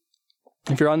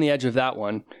 If you're on the edge of that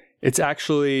one, it's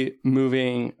actually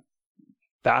moving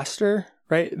faster,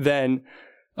 right, than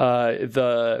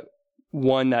the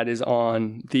one that is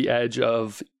on the edge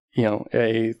of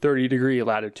a 30-degree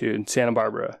latitude. Santa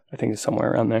Barbara, I think, is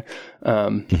somewhere around there.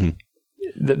 Mm-hmm.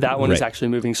 That one is actually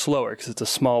moving slower because it's a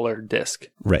smaller disk.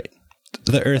 Right.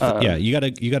 The Earth,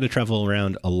 you gotta travel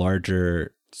around a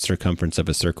larger circumference of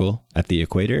a circle at the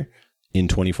equator in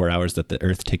 24 hours that the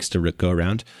Earth takes to go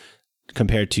around,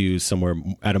 compared to somewhere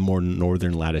at a more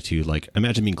northern latitude. Like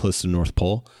imagine being close to the North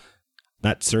Pole.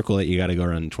 That circle that you got to go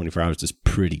around in 24 hours is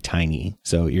pretty tiny.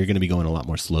 So you're going to be going a lot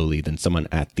more slowly than someone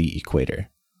at the equator.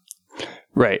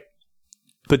 Right.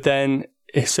 But then,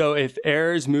 so if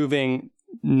air is moving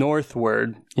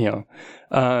northward,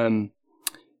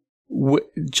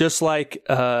 just like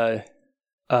the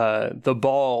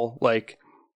ball, like,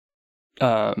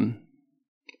 I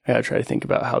gotta try to think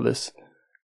about how this.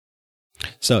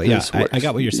 So yeah, I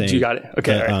got what you're saying. You got it.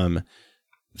 Okay.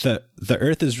 The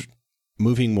Earth is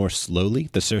moving more slowly.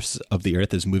 The surface of the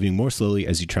Earth is moving more slowly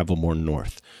as you travel more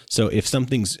north. So if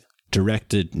something's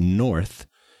directed north,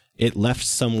 it left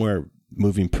somewhere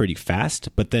moving pretty fast,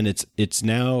 but then it's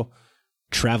now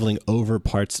traveling over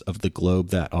parts of the globe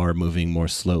that are moving more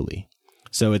slowly.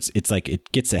 So it's like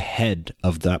it gets ahead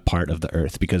of that part of the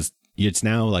Earth, because it's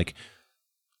now like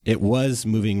it was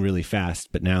moving really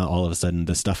fast, but now all of a sudden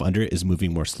the stuff under it is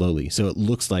moving more slowly. So it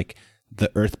looks like the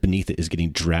Earth beneath it is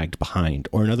getting dragged behind.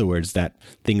 Or in other words, that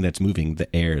thing that's moving,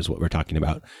 the air is what we're talking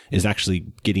about, is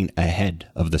actually getting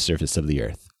ahead of the surface of the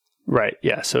Earth. Right.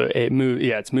 Yeah. So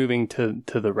it's moving to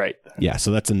the right. Yeah. So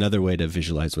that's another way to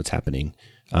visualize what's happening.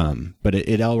 But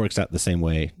it all works out the same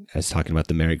way as talking about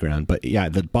the merry-go-round. But yeah,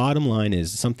 the bottom line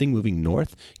is something moving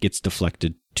north gets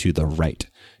deflected to the right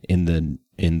in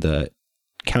the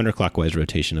counterclockwise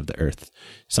rotation of the Earth.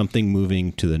 Something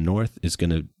moving to the north is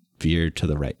going to veer to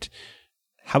the right.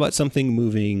 How about something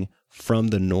moving from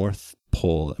the North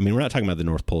Pole? I mean, we're not talking about the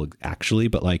North Pole actually,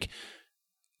 but like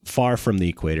far from the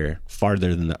equator,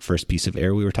 farther than that first piece of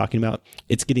air we were talking about.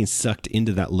 It's getting sucked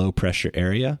into that low pressure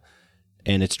area,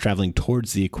 and it's traveling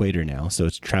towards the equator now. So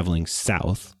it's traveling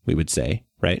south, we would say,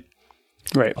 right?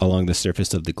 Right. Along the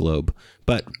surface of the globe.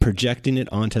 But projecting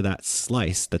it onto that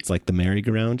slice that's like the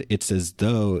merry-go-round, it's as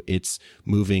though it's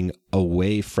moving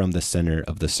away from the center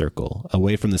of the circle,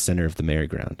 away from the center of the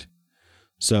merry-go-round.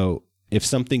 So if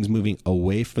something's moving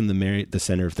away from the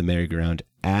center of the merry-go-round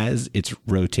as it's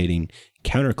rotating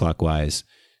counterclockwise,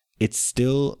 it's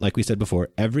still, like we said before,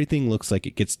 everything looks like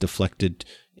it gets deflected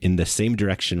in the same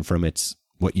direction from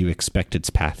what you expect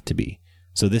its path to be.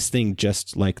 So this thing,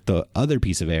 just like the other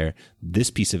piece of air,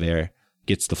 this piece of air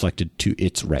gets deflected to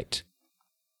its right.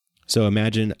 So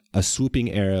imagine a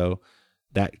swooping arrow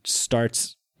that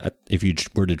starts, if you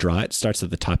were to draw it, starts at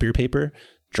the top of your paper.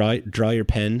 Draw your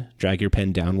pen, drag your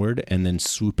pen downward, and then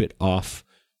swoop it off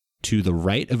to the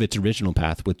right of its original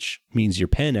path, which means your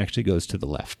pen actually goes to the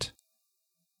left.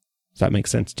 Does that make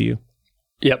sense to you?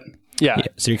 Yep. Yeah.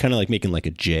 So you're kind of like making like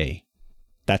a J.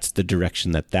 That's the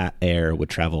direction that air would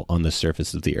travel on the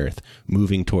surface of the Earth,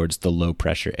 moving towards the low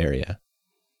pressure area.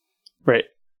 Right.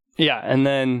 Yeah. And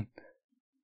then,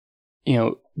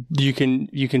 you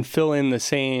can fill in the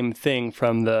same thing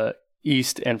from the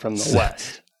east and from the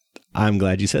west. I'm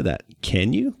glad you said that.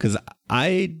 Can you? Because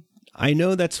I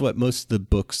know that's what most of the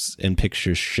books and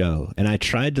pictures show. And I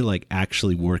tried to like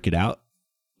actually work it out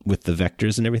with the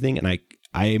vectors and everything. And I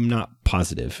am not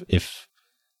positive if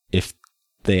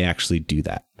they actually do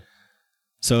that.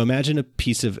 So imagine a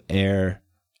piece of air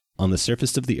on the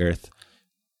surface of the Earth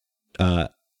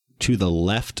to the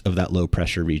left of that low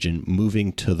pressure region,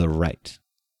 moving to the right.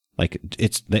 Like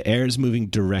the air is moving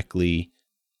directly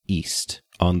east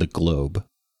on the globe.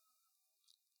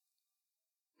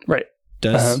 Right.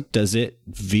 Does it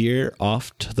veer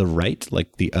off to the right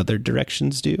like the other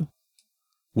directions do?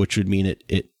 Which would mean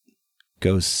it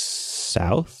goes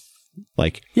south?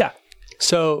 Like, yeah.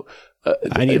 So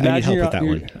I need help with that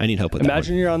one. I need help with that one.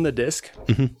 Imagine you're on the disc.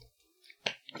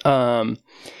 Mm-hmm.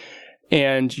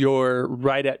 And you're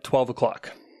right at 12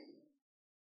 o'clock.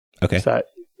 Okay.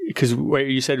 Because where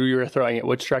you said we were throwing it,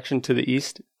 which direction? To the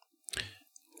east?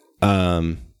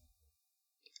 I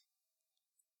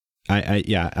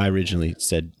originally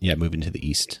said, moving to the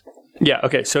east. Yeah.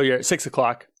 Okay. So you're at 6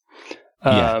 o'clock.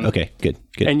 Okay. Good.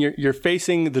 And you're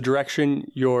facing the direction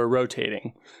you're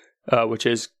rotating, which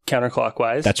is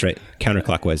counterclockwise. That's right.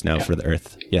 Counterclockwise now for the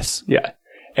Earth. Yes. Yeah.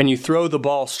 And you throw the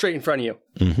ball straight in front of you.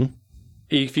 Mm-hmm.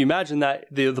 If you imagine that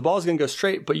the ball is going to go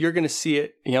straight, but you're going to see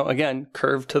it, again,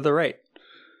 curve to the right.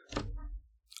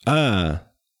 I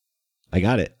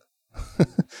got it.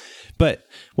 But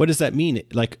what does that mean?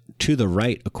 Like to the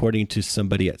right, according to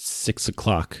somebody at 6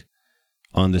 o'clock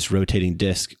on this rotating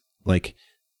disc, like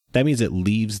that means it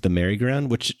leaves the merry-go-round,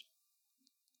 which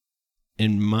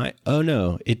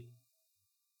it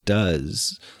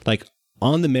does. Like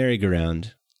on the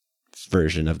merry-go-round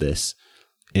version of this,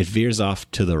 it veers off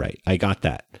to the right. I got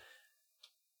that.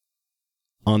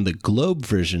 On the globe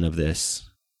version of this,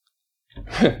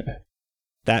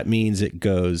 that means it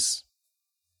goes...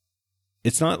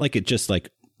 It's not like it just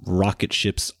like rocket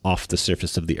ships off the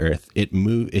surface of the Earth.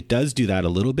 It does do that a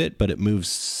little bit, but it moves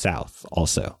south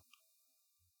also.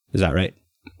 Is that right?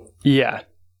 Yeah.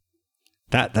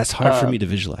 That's hard for me to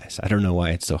visualize. I don't know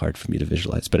why it's so hard for me to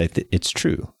visualize, but it's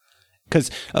true. Because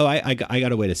I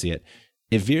got a way to see it.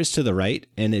 It veers to the right,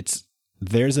 and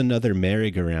there's another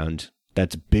merry-go-round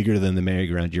that's bigger than the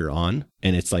merry-go-round you're on,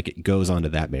 and it's like it goes onto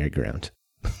that merry-go-round.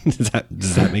 Does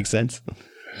that make sense?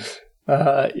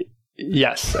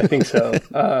 Yes, I think so.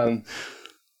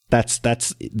 That's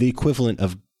the equivalent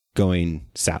of going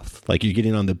south. Like you're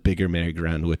getting on the bigger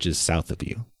merry-go-round, which is south of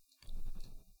you.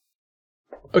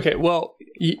 Okay, well,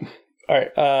 all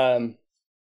right.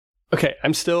 Okay,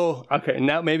 I'm still okay.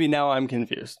 Now I'm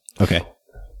confused. Okay.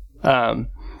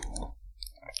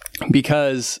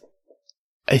 Because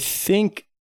I think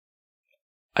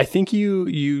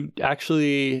you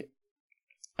actually.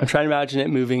 I'm trying to imagine it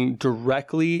moving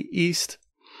directly east.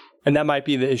 And that might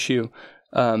be the issue,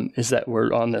 is that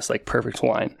we're on this like perfect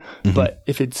line. Mm-hmm. But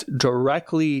if it's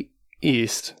directly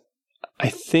east, I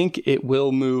think it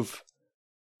will move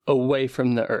away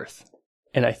from the Earth.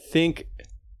 And I think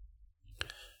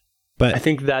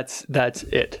that's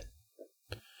it.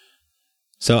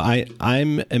 So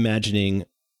I'm imagining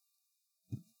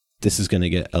this is going to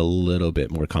get a little bit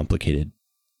more complicated.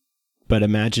 But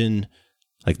imagine...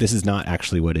 Like, this is not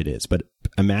actually what it is, but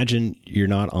imagine you're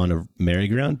not on a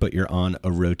merry-go-round, but you're on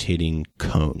a rotating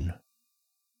cone.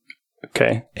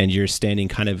 Okay. And you're standing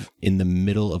kind of in the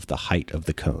middle of the height of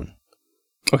the cone.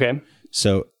 Okay.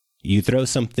 So you throw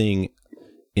something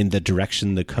in the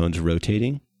direction the cone's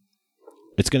rotating.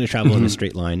 It's going to travel in a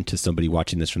straight line to somebody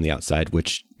watching this from the outside,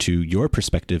 which to your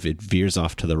perspective, it veers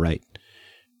off to the right.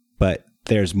 But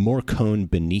there's more cone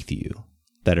beneath you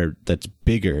that's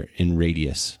bigger in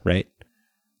radius, right?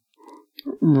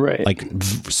 Right. Like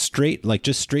straight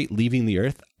leaving the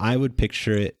Earth, I would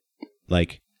picture it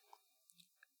like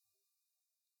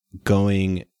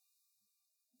going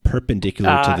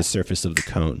perpendicular to the surface of the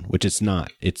cone, which it's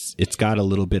not. It's got a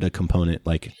little bit of component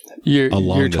like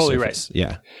along you're the totally surface. Right.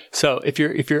 Yeah. So if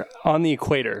you're on the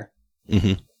equator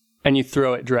and you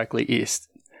throw it directly east,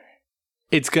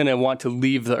 it's going to want to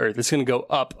leave the Earth. It's going to go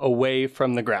up away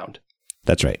from the ground.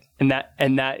 That's right. And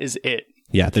that is it.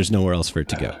 Yeah, there's nowhere else for it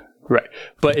to go. Right.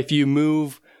 But if you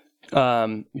move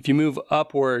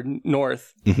upward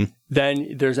north,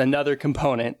 then there's another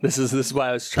component. This is why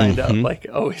I was trying to like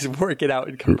always work it out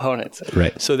in components.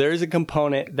 Right. So there is a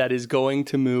component that is going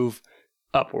to move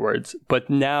upwards, but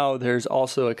now there's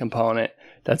also a component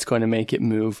that's going to make it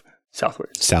move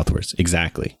Southwards.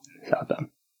 Exactly. Southbound.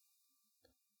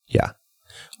 Yeah.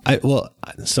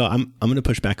 So I'm going to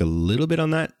push back a little bit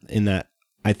on that, in that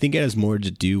I think it has more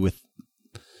to do with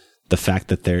the fact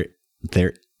that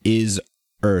there is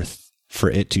Earth for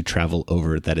it to travel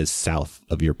over that is south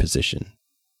of your position.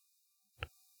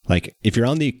 Like if you're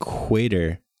on the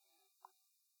equator,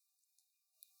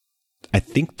 I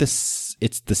think it's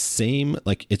the same,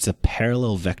 like it's a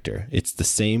parallel vector. It's the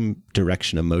same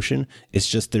direction of motion. It's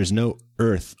just there's no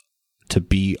Earth to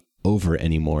be over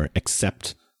anymore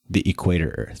except the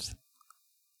equator Earth.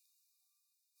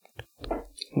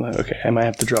 Okay, I might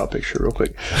have to draw a picture real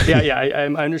quick. Yeah,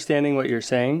 I'm understanding what you're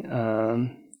saying.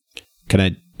 Can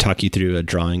I talk you through a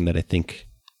drawing that I think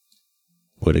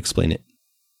would explain it?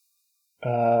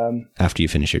 After you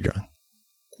finish your drawing.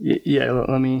 Yeah,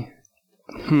 let me...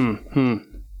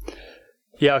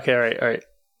 Yeah, okay, all right.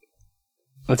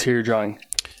 Let's hear your drawing.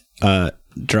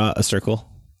 Draw a circle.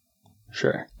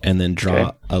 Sure. And then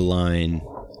draw a line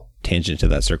tangent to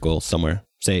that circle somewhere.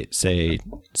 Say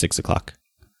 6 o'clock.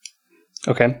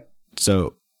 Okay.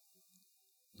 So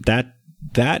that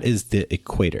is the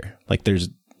equator. Like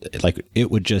it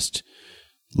would just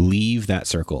leave that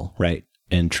circle, right?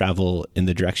 And travel in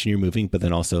the direction you're moving, but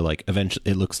then also like eventually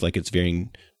it looks like it's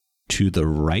veering to the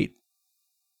right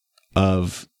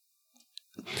of...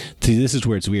 See, this is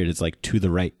where it's weird. It's like to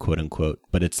the right, quote unquote,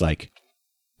 but it's like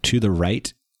to the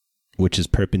right, which is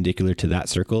perpendicular to that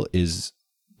circle, is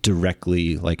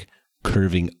directly like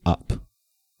curving up,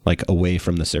 like away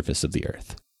from the surface of the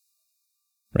Earth,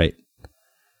 right?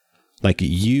 Like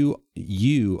you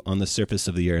on the surface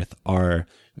of the Earth are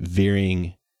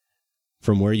veering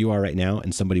from where you are right now,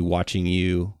 and somebody watching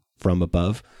you from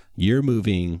above, you're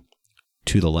moving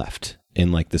to the left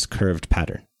in like this curved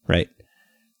pattern, right?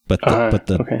 But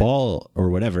the ball or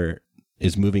whatever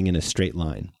is moving in a straight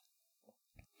line.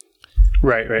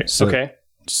 Right.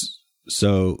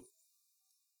 So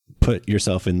put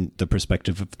yourself in the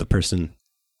perspective of the person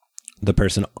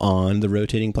on the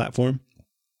rotating platform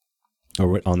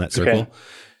or on that circle. Okay.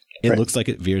 It looks like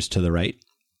it veers to the right.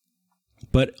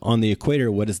 But on the equator,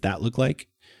 what does that look like?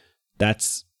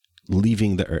 That's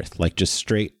leaving the Earth, like just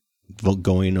straight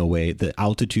going away. The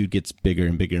altitude gets bigger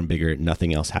and bigger and bigger.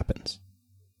 Nothing else happens.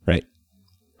 Right?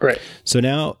 Right. So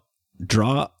now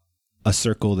draw a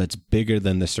circle that's bigger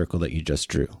than the circle that you just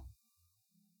drew.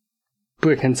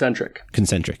 Concentric.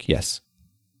 Concentric, yes.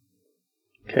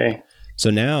 Okay. So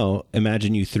now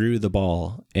imagine you threw the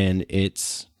ball and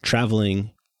it's traveling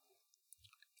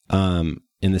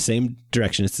in the same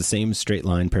direction. It's the same straight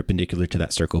line perpendicular to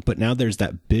that circle. But now there's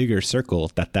that bigger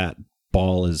circle that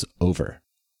ball is over.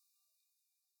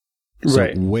 So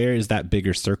right. Where is that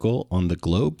bigger circle on the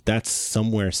globe? That's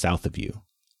somewhere south of you.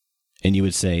 And you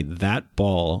would say that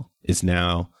ball is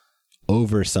now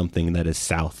over something that is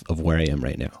south of where I am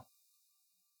right now.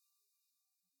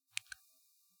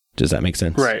 Does that make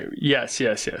sense? Right. Yes.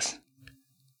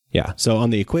 Yeah. So on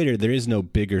the equator, there is no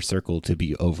bigger circle to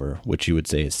be over, which you would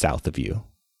say is south of you.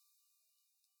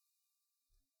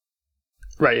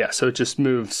 Right. Yeah. So it just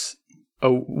moves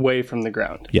away from the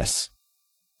ground. Yes.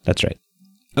 That's right.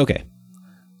 Okay.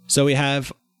 So we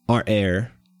have our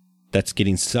air that's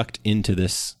getting sucked into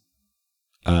this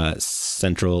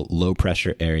central low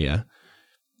pressure area.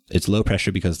 It's low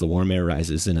pressure because the warm air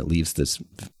rises and it leaves this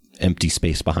empty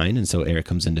space behind. And so air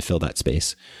comes in to fill that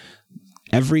space.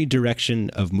 Every direction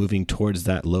of moving towards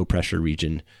that low pressure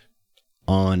region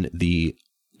on the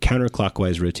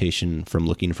counterclockwise rotation from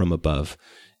looking from above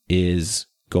is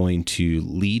going to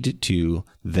lead to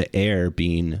the air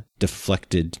being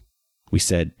deflected, we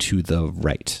said, to the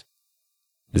right.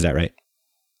 Is that right?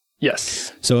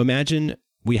 Yes. So imagine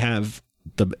we have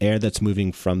the air that's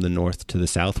moving from the north to the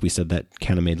south. We said that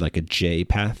kind of made like a J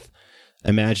path.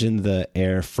 Imagine the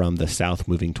air from the south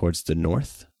moving towards the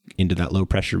north into that low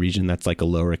pressure region. That's like a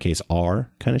lowercase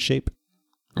r kind of shape.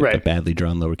 Right. A badly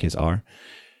drawn lowercase r.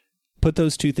 Put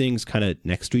those two things kind of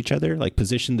next to each other, like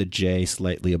position the J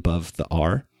slightly above the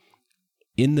R.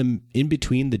 In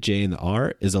between the J and the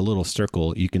R is a little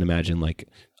circle. You can imagine like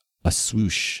a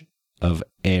swoosh of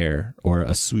air or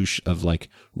a swoosh of like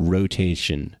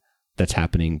rotation that's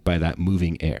happening by that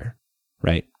moving air,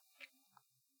 right?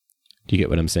 Do you get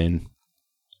what I'm saying?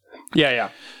 Yeah.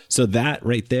 So that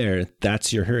right there,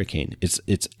 that's your hurricane.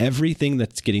 It's everything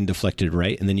that's getting deflected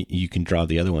right, and then you can draw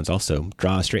the other ones also.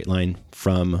 Draw a straight line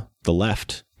from the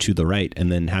left to the right,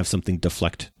 and then have something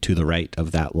deflect to the right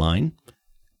of that line,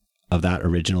 of that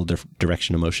original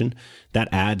direction of motion. That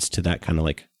adds to that kind of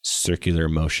like circular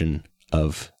motion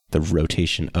of the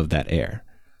rotation of that air.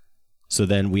 So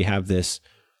then we have this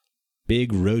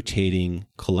big rotating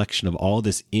collection of all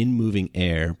this in-moving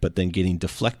air, but then getting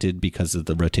deflected because of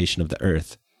the rotation of the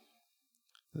Earth.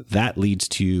 That leads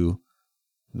to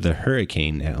the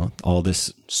hurricane now, all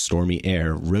this stormy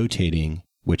air rotating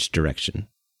which direction?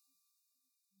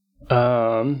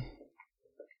 Going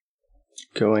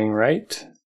right.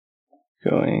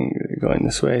 Going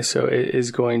this way. So it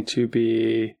is going to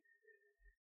be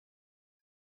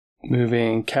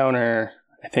moving counter,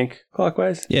 I think,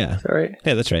 clockwise. Yeah. Is that right?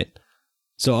 Yeah, that's right.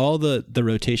 So all the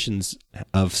rotations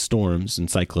of storms and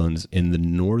cyclones in the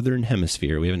northern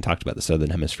hemisphere, we haven't talked about the southern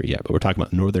hemisphere yet, but we're talking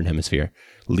about northern hemisphere,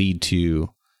 lead to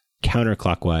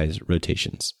counterclockwise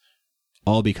rotations,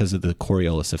 all because of the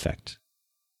Coriolis effect.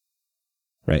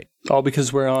 Right. All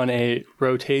because we're on a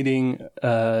rotating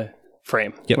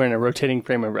frame. Yep. We're in a rotating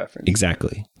frame of reference.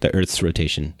 Exactly. The Earth's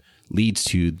rotation leads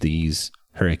to these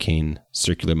hurricane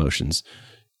circular motions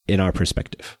in our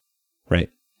perspective. Right.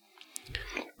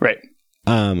 Right.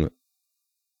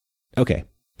 Okay.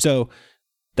 So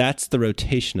that's the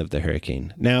rotation of the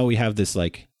hurricane. Now we have this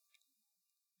like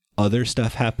other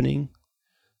stuff happening.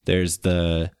 There's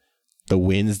the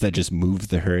winds that just move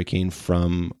the hurricane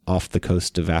from off the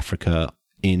coast of Africa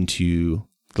into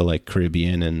the like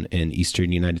Caribbean and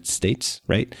eastern United States,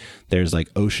 right? There's like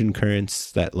ocean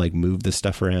currents that like move this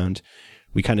stuff around.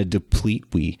 We kind of deplete,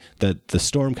 the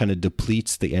storm kind of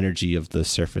depletes the energy of the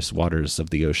surface waters of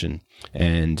the ocean,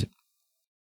 and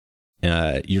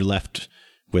you're left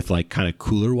with like kind of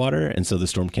cooler water, and so the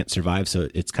storm can't survive. So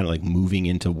it's kind of like moving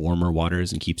into warmer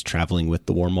waters and keeps traveling with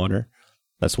the warm water.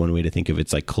 That's one way to think of it.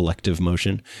 It's like collective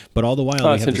motion. But all the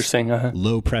while, we have interesting. This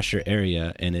low pressure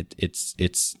area, and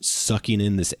it's sucking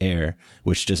in this air,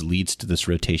 which just leads to this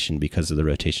rotation because of the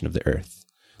rotation of the Earth,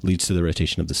 leads to the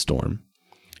rotation of the storm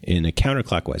in a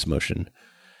counterclockwise motion.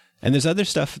 And there's other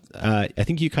stuff. I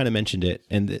think you kind of mentioned it,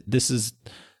 and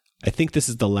I think this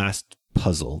is the last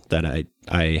puzzle that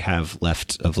I have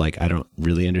left of like, I don't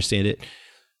really understand it.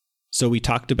 So we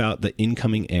talked about the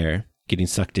incoming air getting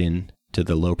sucked in to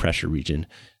the low pressure region.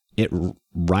 It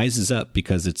rises up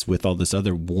because it's with all this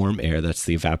other warm air. That's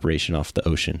the evaporation off the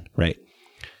ocean, right?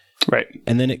 Right.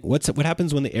 And then what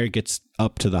happens when the air gets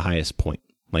up to the highest point,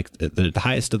 like the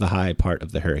highest of the high part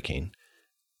of the hurricane?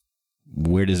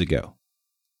 Where does it go?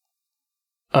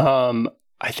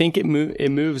 I think it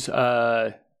moves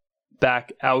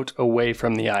back out away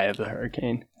from the eye of the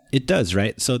hurricane. It does,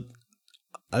 right? So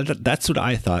that's what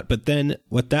I thought. But then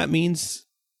what that means,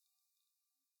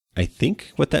 I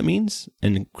think what that means,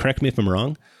 and correct me if I'm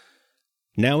wrong,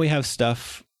 now we have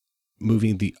stuff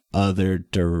moving the other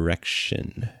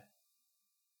direction.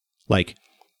 Like,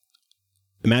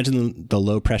 imagine the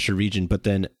low pressure region, but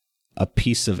then a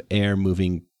piece of air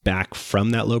moving back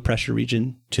from that low pressure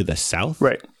region to the south.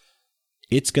 Right.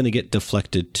 It's going to get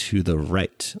deflected to the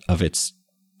right of its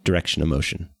direction of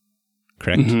motion.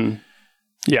 Correct? Mm-hmm.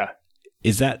 Yeah.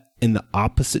 Is that in the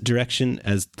opposite direction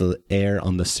as the air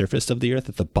on the surface of the Earth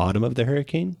at the bottom of the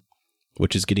hurricane,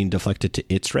 which is getting deflected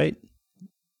to its right?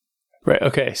 Right.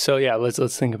 Okay. So yeah,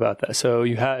 let's think about that. So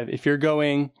you have, if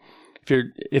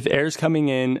air's coming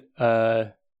in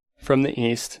from the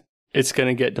east, it's going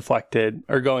to get deflected,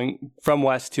 or going from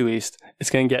west to east, it's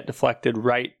going to get deflected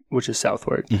right, which is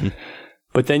southward. Mm-hmm.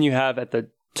 But then you have at the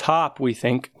top, we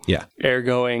think, air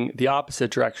going the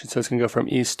opposite direction. So it's going to go from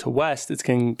east to west. It's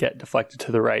going to get deflected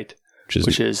to the right,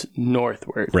 which is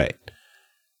northward. Right.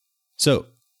 So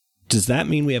does that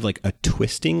mean we have like a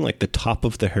twisting, like the top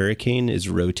of the hurricane is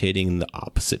rotating in the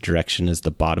opposite direction as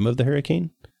the bottom of the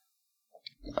hurricane?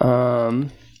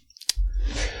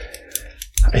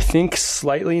 I think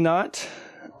slightly not.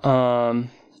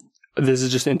 This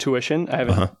is just intuition. I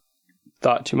haven't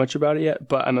thought too much about it yet,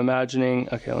 but I'm imagining,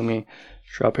 okay, let me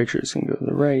draw a picture. It's going to go to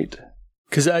the right.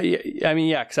 Because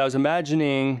because I was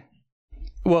imagining,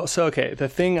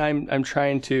 the thing I'm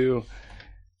trying to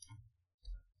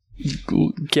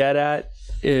get at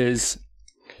is,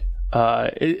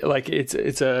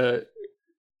 it's a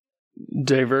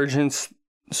divergence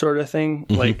sort of thing.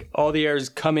 Mm-hmm. Like all the air is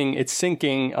coming, it's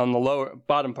sinking on the lower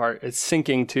bottom part. It's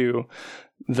sinking to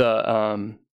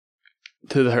the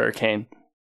hurricane.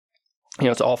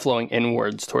 It's all flowing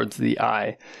inwards towards the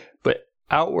eye, but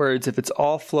outwards, if it's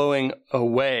all flowing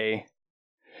away,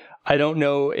 I don't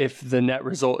know if the net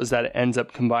result is that it ends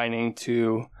up combining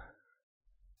to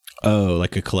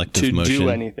like a collective motion to do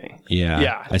anything.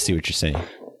 Yeah. I see what you're saying.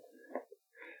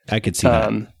 I could see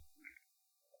that.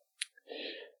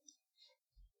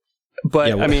 But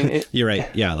yeah, you're right.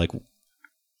 Yeah, like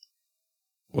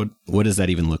what does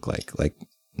that even look like? Like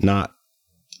not.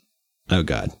 Oh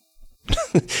God,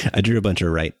 I drew a bunch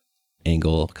of right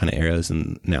angle kind of arrows,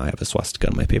 and now I have a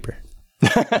swastika on my paper.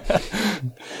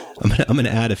 I'm gonna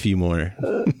add a few more.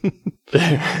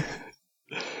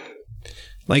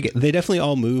 Like they definitely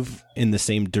all move in the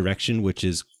same direction, which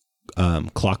is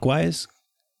clockwise,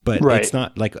 but it's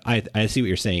not like I see what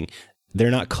you're saying.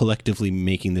 They're not collectively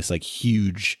making this like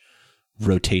huge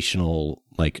rotational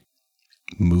like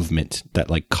movement that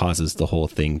like causes the whole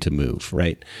thing to move,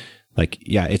 right? Like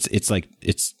yeah, it's like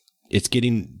it's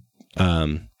getting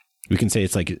we can say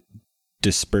it's like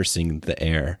dispersing the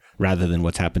air rather than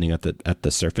what's happening at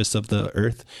the surface of the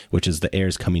earth, which is the air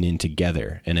is coming in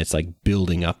together and it's like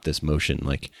building up this motion.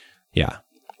 Like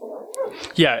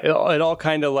it all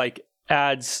kind of like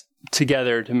adds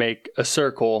together to make a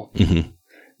circle.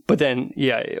 But then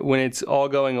when it's all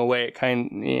going away,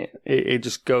 it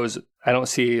just goes. I don't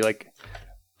see like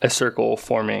a circle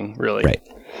forming really, right?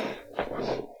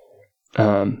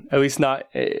 At least not,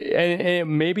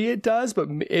 and maybe it does, but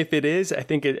if it is, I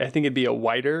think it'd be a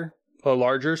larger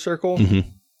circle. And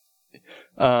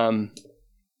I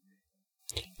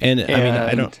mean,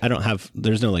 I don't have.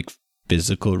 There's no like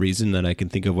physical reason that I can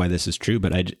think of why this is true,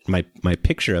 but my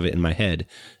picture of it in my head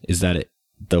is that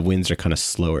the winds are kind of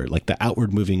slower. Like the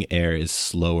outward moving air is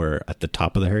slower at the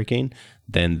top of the hurricane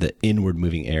than the inward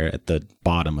moving air at the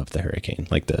bottom of the hurricane,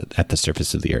 like at the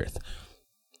surface of the earth.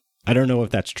 I don't know if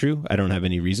that's true. I don't have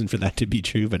any reason for that to be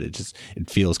true, but it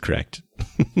feels correct.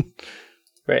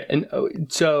 Right. And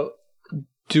so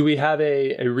do we have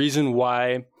a reason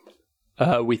why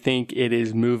we think it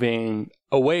is moving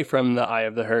away from the eye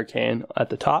of the hurricane at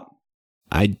the top?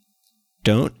 I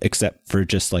don't, except for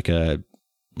just like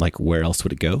where else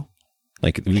would it go?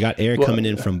 Like we got air coming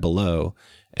in from below,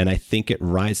 and I think it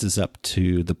rises up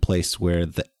to the place where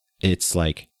it's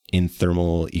like in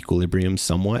thermal equilibrium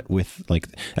somewhat with like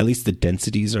at least the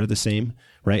densities are the same,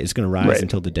 right? It's going to rise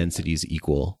until the density is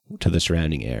equal to the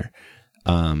surrounding air.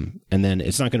 And then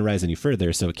it's not going to rise any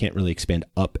further, so it can't really expand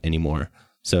up anymore.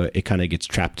 So it kind of gets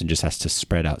trapped and just has to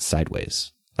spread out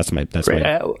sideways. That's my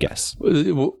guess.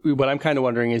 What I'm kind of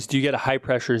wondering is, do you get a high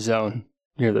pressure zone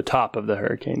near the top of the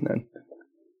hurricane then?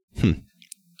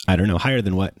 I don't know. Higher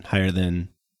than what? Higher than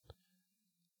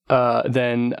I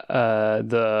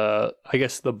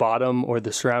guess the bottom or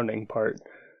the surrounding part.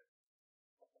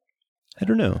 I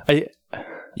don't know.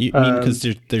 You mean because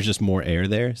there's just more air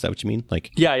there? Is that what you mean?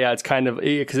 Like it's kind of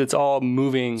because it's all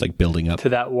moving. It's like building up to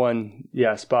that one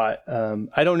spot.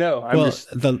 I don't know.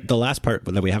 The last part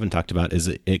that we haven't talked about is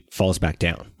it falls back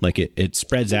down. Like it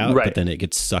spreads out, but then it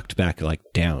gets sucked back like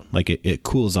down. Like it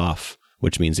cools off,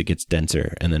 which means it gets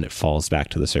denser, and then it falls back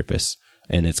to the surface,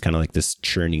 and it's kind of like this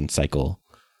churning cycle.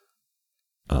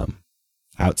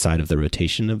 Outside of the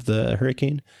rotation of the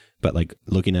hurricane, but like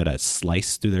looking at a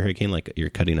slice through the hurricane, like you're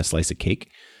cutting a slice of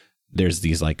cake, there's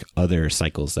these like other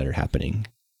cycles that are happening.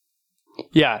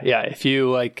 Yeah. If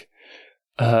you if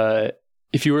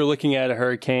you were looking at a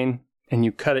hurricane and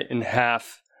you cut it in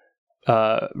half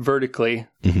vertically,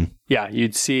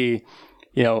 you'd see,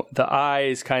 the eye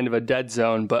is kind of a dead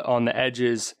zone, but on the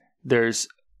edges, there's,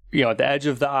 at the edge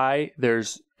of the eye,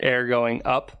 there's air going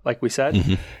up, like we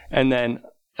said, and then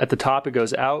at the top it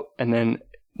goes out, and then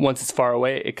once it's far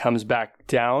away, it comes back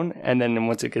down, and then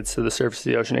once it gets to the surface of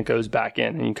the ocean, it goes back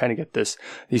in, and you kind of get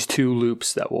these two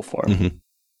loops that will form.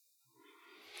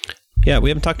 Yeah, we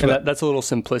haven't talked about that's a little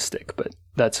simplistic, but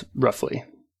that's roughly.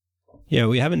 Yeah,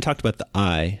 we haven't talked about the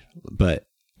eye, but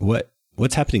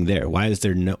what's happening there? Why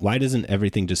doesn't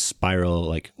everything just spiral?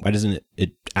 Like, why doesn't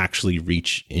it actually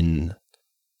reach in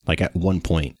like at one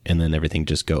point and then everything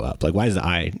just go up? Like, why does the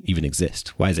eye even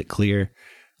exist? Why is it clear?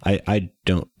 I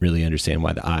don't really understand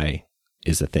why the eye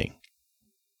is a thing.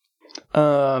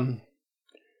 I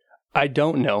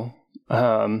don't know.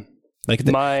 There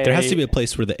has to be a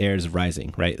place where the air is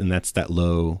rising, right? And that's that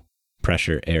low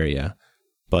pressure area.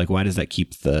 But like, why does that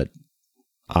keep the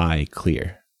eye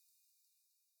clear?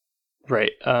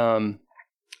 Right.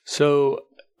 So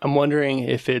I'm wondering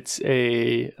if it's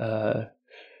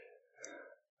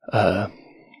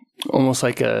almost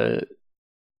like a.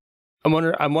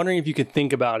 I'm wondering if you could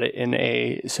think about it in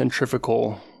a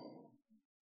centrifugal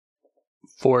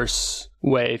force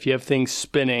way. If you have things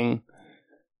spinning,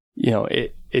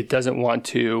 it doesn't want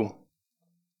to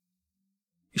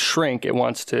shrink; it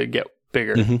wants to get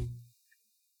bigger.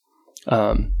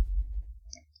 And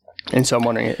so I'm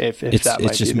wondering if that might be the reason.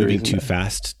 It's just moving too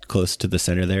fast, close to the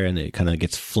center there, and it kind of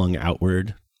gets flung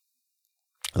outward.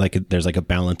 Like there's like a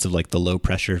balance of like the low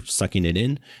pressure sucking it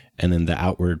in, and then the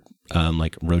outward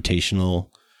like rotational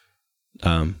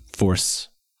force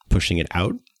pushing it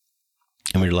out,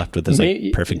 and we're left with this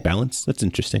like perfect balance. That's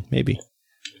interesting. Maybe.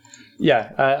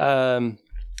 Yeah.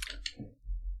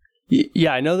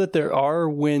 Yeah, I know that there are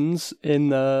winds in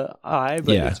the eye,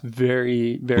 but it's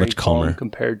very, very much calmer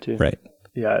compared to right.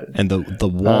 Yeah, and the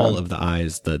wall of the eye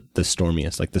is the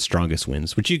stormiest, like the strongest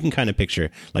winds, which you can kind of picture.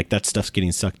 Like that stuff's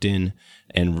getting sucked in,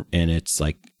 and it's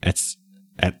like it's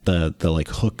at the like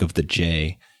hook of the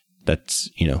J that's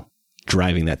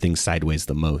driving that thing sideways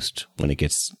the most when it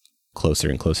gets closer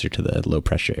and closer to the low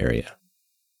pressure area,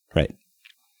 right?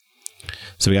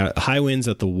 So we got high winds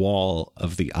at the wall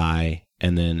of the eye,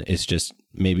 and then it's just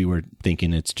maybe we're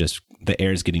thinking it's just the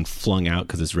air is getting flung out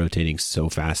because it's rotating so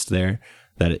fast there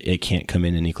that it can't come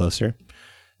in any closer.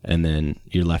 And then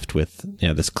you're left with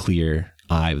this clear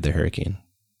eye of the hurricane.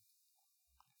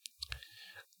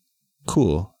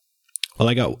 Cool. Well,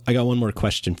 I got one more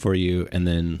question for you, and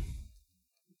then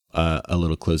a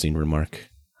little closing remark.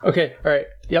 Okay. All right.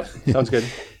 Yep. Sounds good.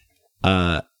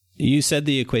 You said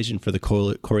the equation for the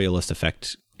Coriolis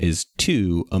effect is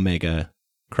 2 omega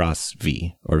cross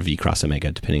V, or V cross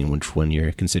omega, depending on which one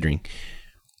you're considering.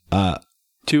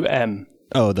 2m.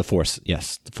 Oh, the force.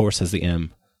 Yes. The force has the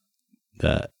m.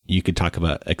 You could talk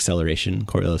about acceleration,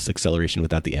 Coriolis acceleration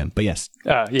without the m, but yes.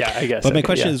 Yeah, I guess. But my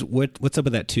question is, what's up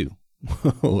with that 2?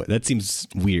 That seems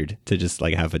weird to just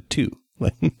like have a 2.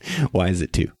 Why is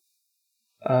it 2?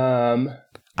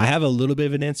 I have a little bit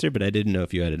of an answer, but I didn't know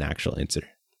if you had an actual answer.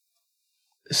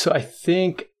 So I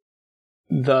think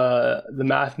the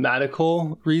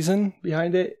mathematical reason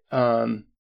behind it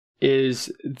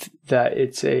is that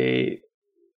it's a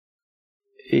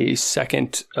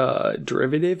second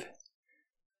derivative.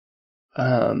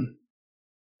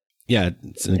 Yeah,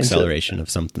 it's an acceleration of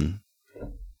something.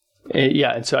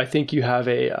 And so I think you have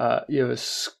a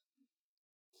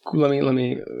let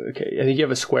me okay. I think you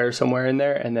have a square somewhere in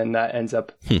there, and then that ends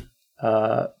up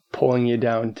pulling you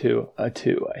down to a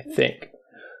 2. I think,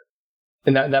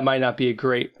 and that might not be a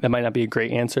great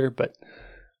answer, but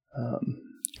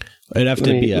it'd have to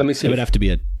be. It would have to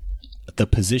be the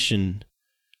position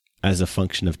as a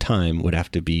function of time would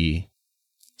have to be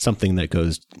something that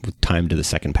goes with time to the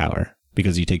second power,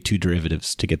 because you take 2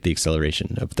 derivatives to get the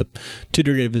acceleration of the 2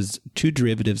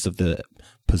 derivatives of the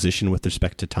position with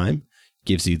respect to time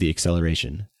gives you the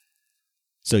acceleration.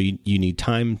 So you need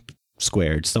time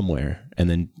squared somewhere, and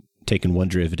then taking 1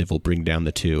 derivative will bring down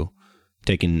the 2.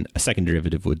 Taking a second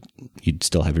derivative you'd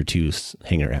still have your 2's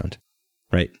hang around,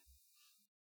 right?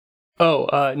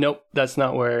 Oh, nope, that's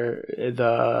not where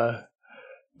the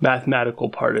mathematical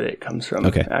part of it comes from.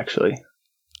 Okay, actually.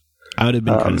 I would have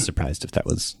been kind of surprised if that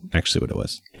was actually what it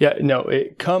was. Yeah, no,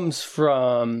 it comes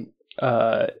from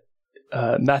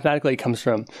mathematically. It comes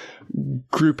from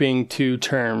grouping 2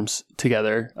 terms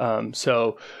together.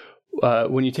 So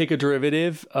when you take a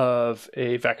derivative of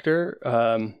a vector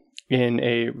in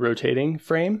a rotating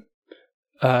frame,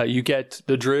 you get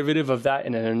the derivative of that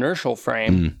in an inertial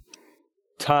frame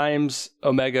times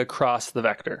omega cross the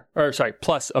vector,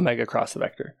 plus omega cross the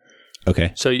vector.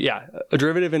 Okay. So yeah, a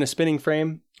derivative in a spinning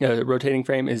frame, a rotating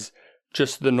frame, is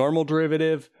just the normal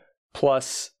derivative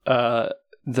plus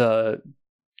the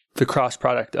cross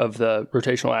product of the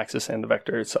rotational axis and the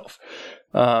vector itself.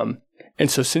 And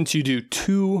so since you do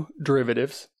 2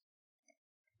 derivatives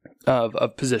of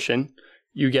position,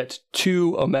 you get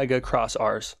 2 omega cross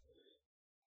r's.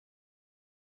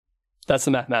 That's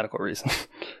the mathematical reason.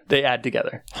 They add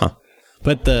together. Huh.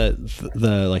 But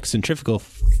the like centrifugal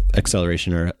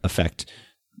acceleration or effect,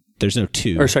 there's no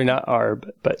 2. Or sorry, not r,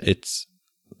 but it's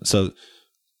so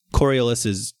Coriolis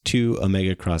is 2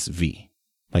 omega cross v.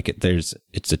 Like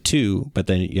it's a 2, but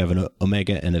then you have an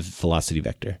omega and a velocity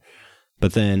vector.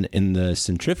 But then in the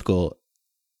centrifugal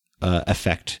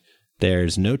effect,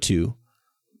 there's no 2,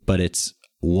 but it's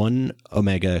 1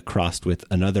 omega crossed with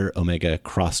another omega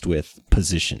crossed with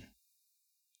position.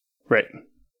 Right.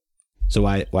 So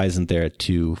why isn't there a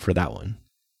 2 for that one?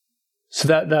 So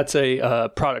that's a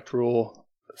product rule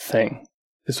thing.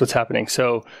 Is what's happening.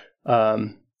 So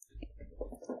when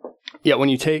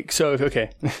you take okay,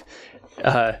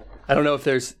 I don't know if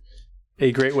there's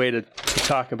a great way to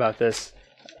talk about this,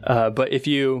 but if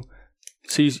you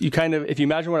kind of, if you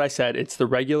imagine what I said, it's the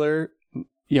regular.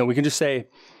 We can just say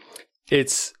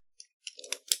it's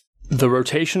the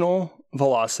rotational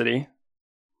velocity.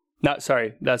 That's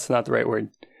not the right word.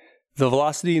 The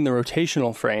velocity in the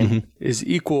rotational frame is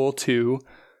equal to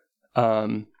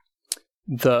the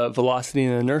velocity in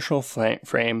the inertial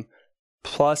frame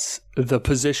plus the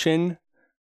position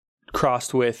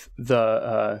crossed with it's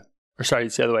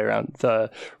the other way around.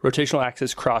 The rotational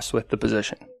axis crossed with the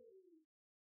position.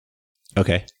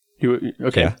 Okay.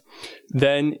 Okay. Yeah.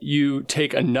 Then you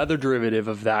take another derivative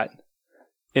of that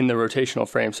in the rotational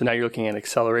frame. So now you're looking at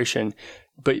acceleration.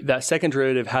 but that second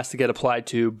derivative has to get applied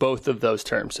to both of those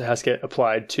terms. It has to get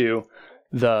applied to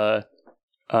the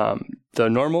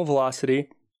normal velocity,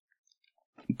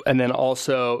 and then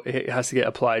also it has to get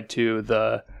applied to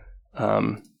the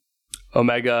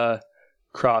omega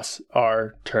cross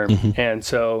r term. Mm-hmm. And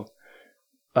so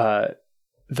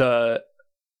the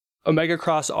omega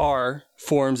cross r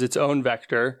forms its own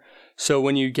vector. So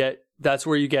when you get, that's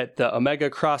where you get the omega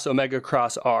cross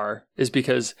r, is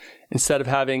because instead of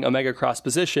having omega cross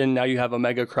position, now you have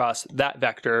omega cross that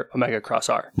vector, omega cross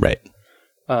r. Right.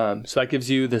 So that gives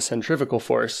you the centrifugal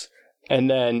force. And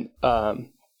then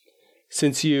when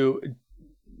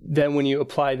you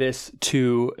apply this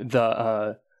to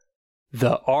the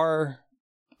r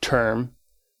term,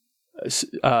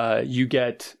 you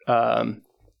get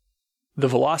the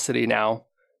velocity now,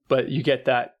 but you get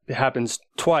that it happens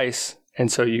twice,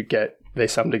 and so they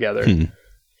sum together,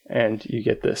 and you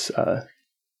get this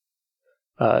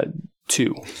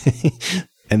 2.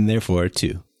 And therefore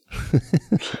 2.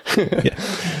 Yeah.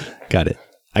 Got it.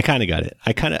 I kind of got it.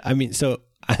 So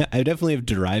I definitely have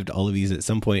derived all of these at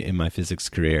some point in my physics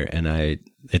career, and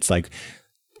it's like,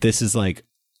 this is like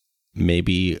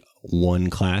maybe one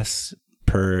class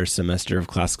per semester of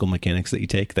classical mechanics that you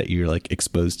take that you're like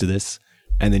exposed to this,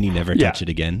 and then you never touch it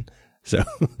again. So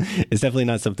it's definitely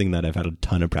not something that I've had a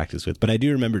ton of practice with, but I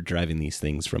do remember driving these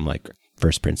things from like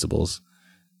first principles.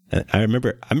 And I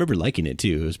remember liking it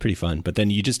too. It was pretty fun, but then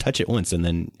you just touch it once and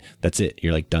then that's it.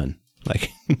 You're like done.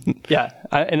 Like, yeah.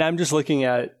 And I'm just looking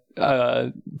at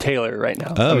Taylor right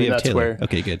now. Oh, that's Taylor.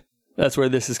 Okay, good. That's where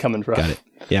this is coming from. Got it.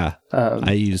 Yeah.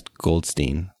 I used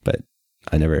Goldstein, but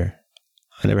I never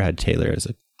had Taylor as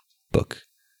a book.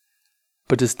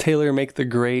 But does Taylor make the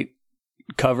great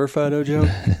cover photo, Joe?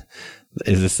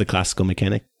 Is this the classical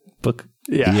mechanic book?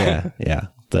 Yeah. Yeah.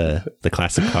 The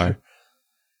classic car.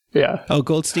 Yeah. Oh,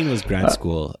 Goldstein was grad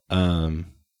school. What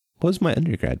was my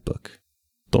undergrad book?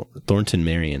 Thornton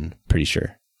Marion, pretty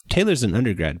sure. Taylor's an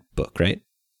undergrad book, right?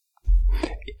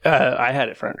 I had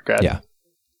it for undergrad. Yeah.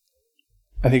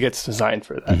 I think it's designed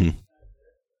for that.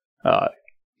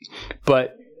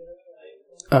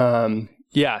 Mm-hmm.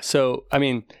 Yeah. So, I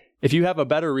mean, if you have a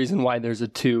better reason why there's a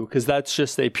 2, because that's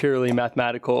just a purely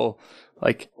mathematical,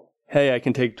 like, hey, I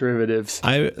can take derivatives.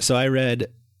 So I read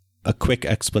a quick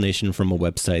explanation from a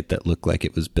website that looked like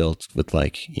it was built with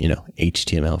like,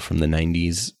 HTML from the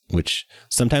 90s, which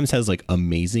sometimes has like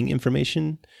amazing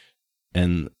information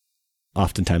and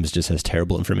oftentimes just has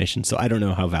terrible information. So I don't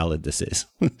know how valid this is,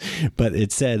 but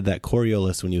it said that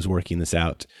Coriolis, when he was working this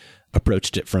out,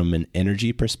 approached it from an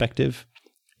energy perspective,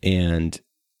 and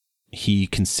he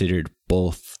considered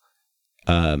both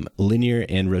linear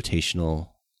and rotational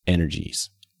energies,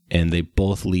 and they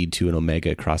both lead to an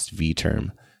omega cross v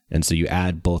term. And so you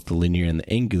add both the linear and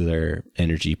the angular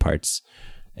energy parts,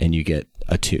 and you get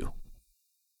a 2.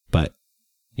 But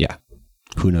yeah,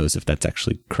 who knows if that's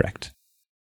actually correct.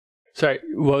 Sorry,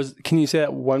 can you say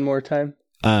that one more time?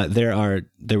 There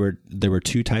were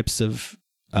 2 types of.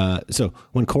 So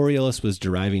when Coriolis was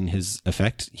deriving his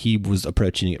effect, he was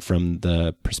approaching it from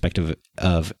the perspective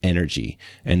of energy.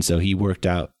 And so he worked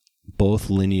out both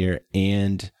linear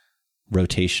and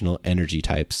rotational energy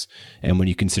types. And when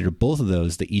you consider both of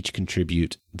those, they each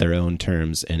contribute their own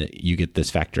terms, and you get this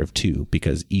factor of 2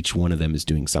 because each one of them is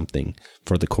doing something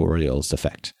for the Coriolis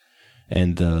effect.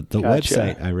 And the Gotcha.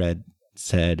 website I read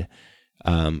said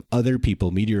other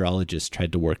people, meteorologists,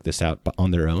 tried to work this out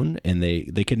on their own, and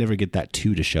they could never get that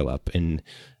 2 to show up. And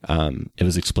it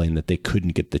was explained that they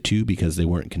couldn't get the 2 because they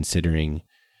weren't considering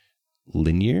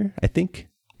linear, I think,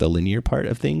 the linear part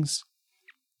of things.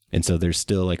 And so there's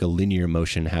still like a linear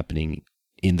motion happening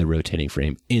in the rotating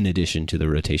frame in addition to the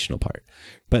rotational part.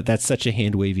 But that's such a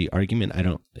hand wavy argument.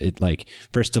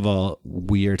 First of all,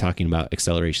 we are talking about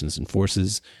accelerations and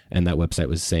forces, and that website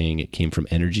was saying it came from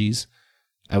energies.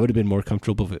 I would have been more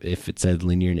comfortable if it said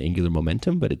linear and angular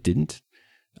momentum, but it didn't.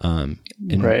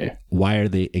 Right. Why are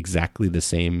they exactly the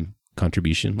same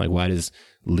contribution? Like, why does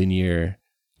linear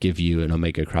give you an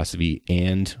omega cross v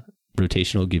and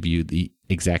rotational give you the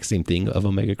exact same thing of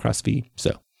omega cross v?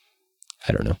 So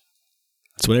I don't know.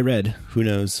 That's what I read. Who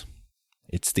knows?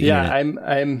 It's the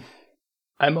internet.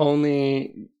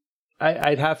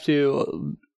 I'd have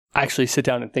to actually sit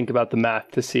down and think about the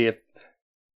math to see if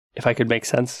I could make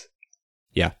sense.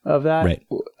 Yeah. Of that. Right.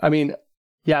 I mean,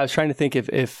 yeah, I was trying to think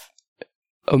if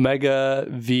omega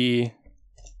v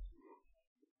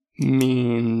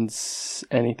means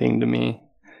anything to me.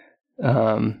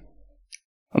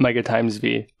 Omega times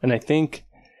v. And I think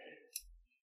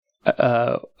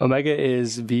omega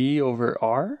is v over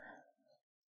r.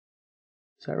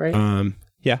 Is that right?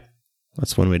 Yeah.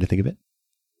 That's one way to think of it.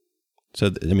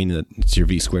 So, I mean, it's your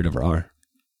v squared over r.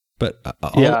 But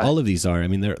all of these are, I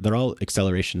mean, they're all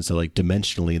accelerations. So like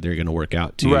dimensionally, they're going to work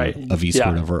out to a v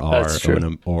squared over r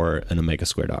or an omega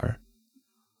squared r.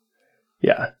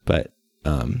 Yeah. But,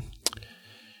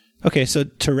 okay. So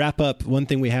to wrap up, one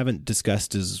thing we haven't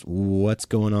discussed is what's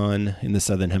going on in the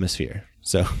southern hemisphere.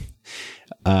 So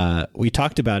we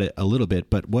talked about it a little bit,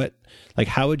 but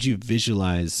how would you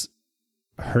visualize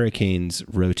hurricanes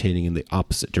rotating in the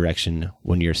opposite direction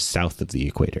when you're south of the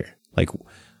equator? Like,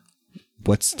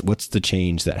 what's the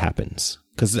change that happens?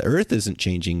 Because the Earth isn't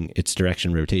changing its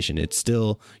direction rotation. It's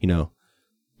still,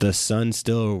 the sun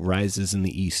still rises in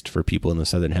the east for people in the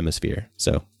southern hemisphere.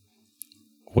 So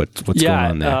what's going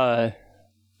on there?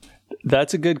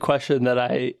 That's a good question that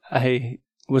I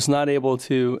was not able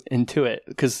to intuit,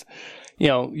 because,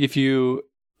 if you,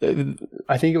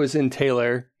 I think it was in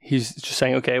Taylor, he's just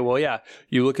saying, okay, well, yeah,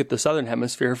 you look at the southern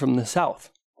hemisphere from the south.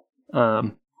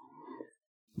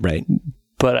 Right.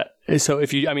 But so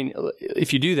if you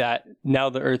do that, now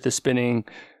the Earth is spinning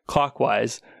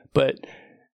clockwise, but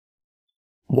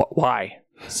why?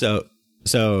 So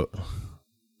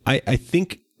I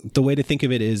think the way to think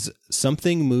of it is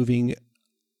something moving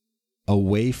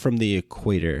away from the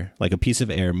equator, like a piece of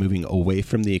air moving away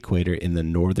from the equator in the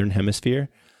northern hemisphere.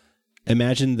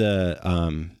 Imagine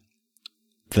the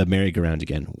merry-go-round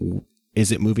again.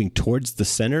 Is it moving towards the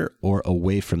center or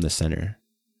away from the center?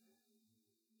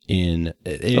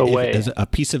 Away. There's a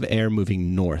piece of air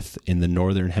moving north in the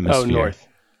northern hemisphere. Oh, north.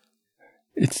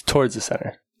 It's towards the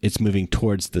center. It's moving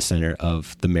towards the center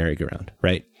of the merry-go-round,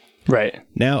 right? Right.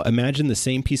 Now imagine the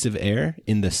same piece of air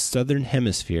in the southern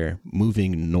hemisphere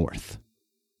moving north.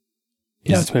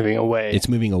 It's moving away. It's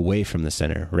moving away from the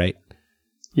center, right?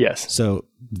 Yes. So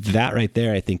that right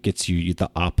there, I think, gets you the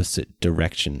opposite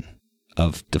direction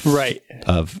of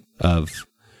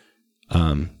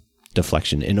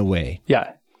deflection in a way.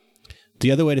 Yeah.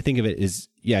 The other way to think of it is,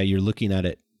 you're looking at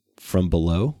it from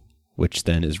below, which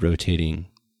then is rotating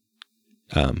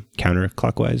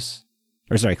clockwise,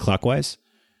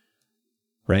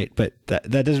 right? But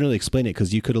that doesn't really explain it,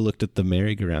 because you could have looked at the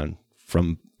merry-go-round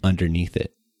from underneath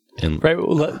it. And right.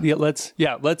 Well, let's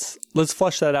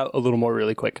flush that out a little more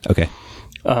really quick. Okay.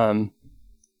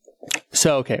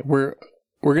 So okay, we're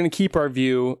going to keep our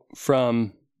view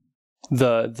from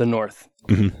the north.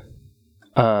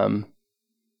 Mm-hmm.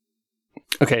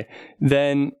 Okay,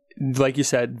 then, like you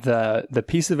said, the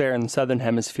piece of air in the southern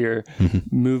hemisphere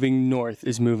moving north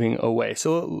is moving away.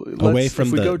 So away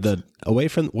from away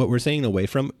from what we're saying, away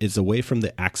from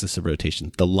the axis of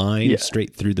rotation, the line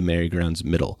straight through the merry-go-round's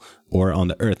middle, or on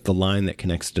the Earth, the line that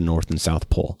connects the North and South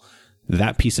Pole.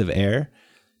 That piece of air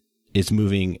is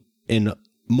moving in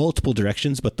multiple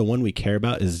directions, but the one we care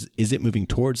about is it moving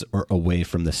towards or away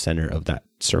from the center of that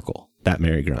circle, that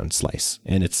merry-go-round slice?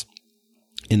 And it's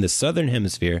in the southern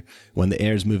hemisphere, when the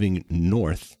air is moving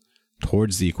north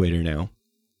towards the equator now,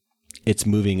 it's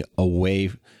moving away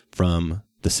from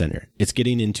the center. It's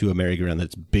getting into a merry-go-round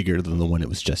that's bigger than the one it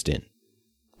was just in,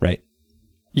 right?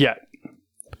 Yeah.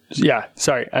 Yeah.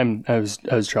 Sorry, I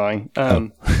was drawing.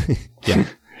 Yeah.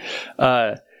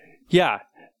 Yeah.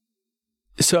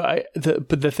 So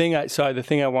the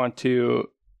thing I want to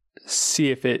see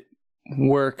if it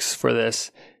works for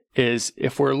this is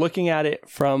if we're looking at it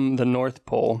from the North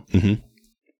Pole, and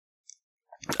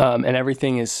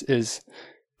everything is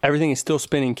still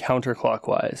spinning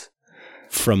counterclockwise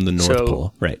from the North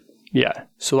Pole, right? Yeah.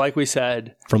 So like we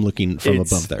said, looking from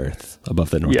above the Earth,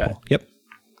 above the North Pole. Yep.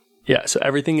 Yeah. So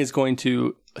everything is going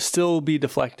to still be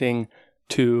deflecting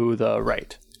to the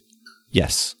right.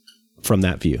 Yes, from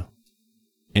that view.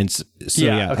 And so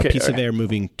a piece of air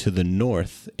moving to the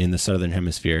north in the southern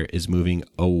hemisphere is moving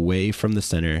away from the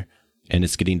center, and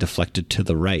it's getting deflected to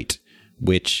the right,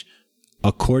 which,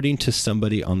 according to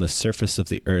somebody on the surface of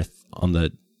the Earth of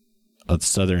the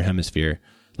southern hemisphere,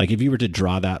 like if you were to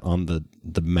draw that on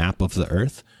the map of the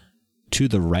Earth, to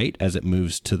the right as it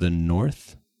moves to the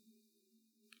north.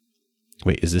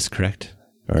 Wait, is this correct?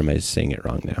 Or am I saying it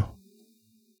wrong now?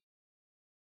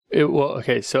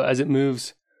 So as it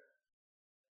moves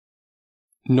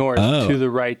north to the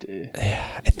right,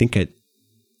 I think I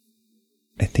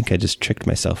just tricked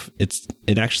myself. It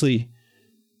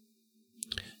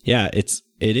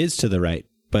is to the right,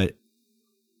 but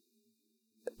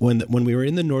when we were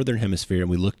in the northern hemisphere and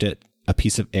we looked at a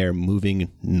piece of air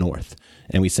moving north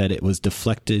and we said it was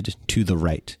deflected to the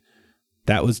right,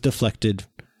 that was deflected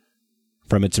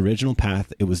from its original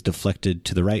path. It was deflected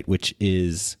to the right, which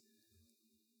is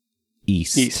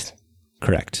east.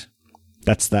 Correct.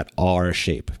 That's that R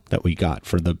shape that we got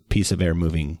for the piece of air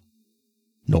moving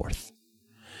north.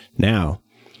 Now,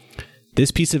 This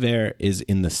piece of air is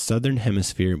in the southern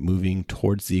hemisphere moving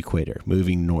towards the equator,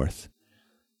 moving north.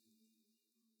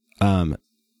 What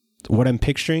I'm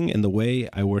picturing and the way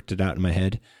I worked it out in my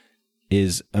head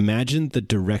is imagine the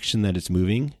direction that it's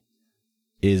moving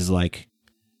is like,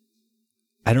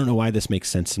 I don't know why this makes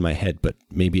sense in my head, but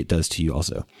maybe it does to you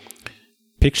also.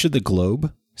 Picture the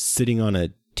globe sitting on a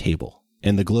table,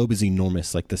 and the globe is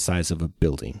enormous, like the size of a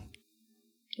building.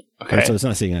 Okay. So it's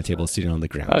not sitting on a table, it's sitting on the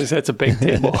ground. That's a big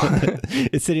table.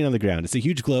 It's sitting on the ground. It's a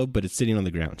huge globe, but it's sitting on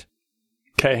the ground.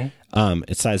 Okay. It's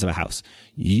the size of a house.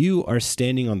 You are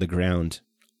standing on the ground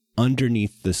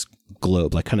underneath this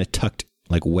globe, like kind of tucked,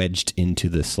 like wedged into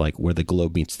this, like where the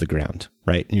globe meets the ground,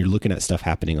 right? And you're looking at stuff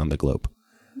happening on the globe.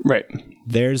 Right.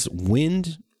 There's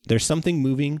wind. There's something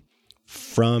moving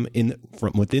from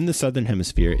within the southern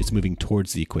hemisphere. It's moving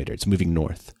towards the equator. It's moving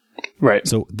north. Right.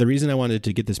 So the reason I wanted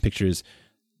to get this picture is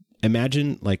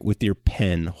imagine like with your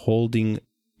pen holding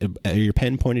your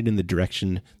pen pointed in the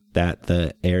direction that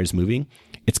the air is moving.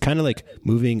 It's kind of like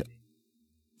moving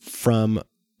from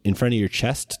in front of your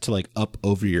chest to like up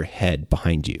over your head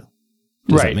behind you.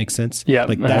 Does that make sense? Yeah.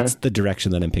 Like that's the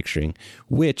direction that I'm picturing,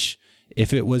 which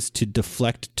if it was to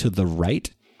deflect to the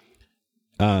right,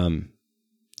 why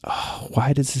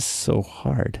is this so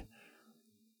hard?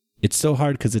 It's so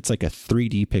hard because it's like a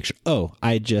 3D picture. Oh,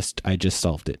 I just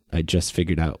solved it. I just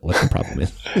figured out what the problem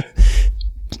is.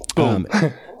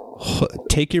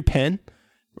 Take your pen.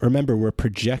 Remember, we're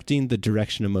projecting the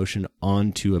direction of motion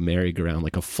onto a merry-go-round,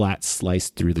 like a flat slice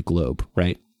through the globe,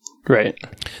 right? Right.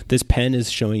 This pen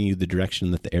is showing you the direction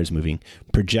that the air is moving.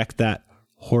 Project that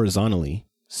horizontally.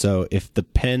 So if the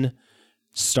pen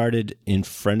started in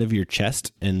front of your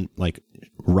chest and like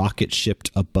rocket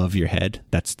shipped above your head,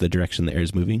 that's the direction the air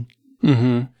is moving.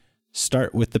 Mm-hmm.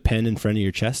 Start with the pen in front of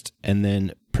your chest and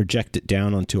then project it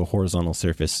down onto a horizontal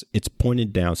surface. It's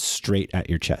pointed down straight at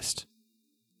your chest.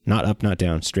 Not up, not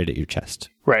down, straight at your chest.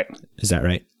 Right. Is that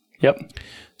right? Yep.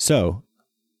 So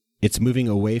it's moving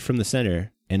away from the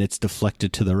center and it's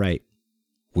deflected to the right.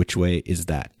 Which way is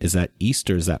that? Is that east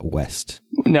or is that west?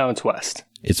 No, it's west.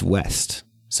 It's west.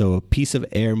 So a piece of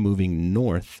air moving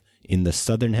north in the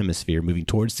southern hemisphere, moving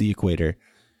towards the equator,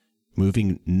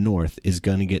 moving north is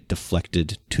going to get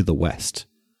deflected to the west.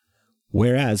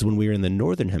 Whereas when we were in the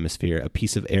northern hemisphere, a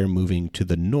piece of air moving to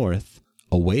the north,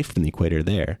 away from the equator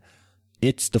there,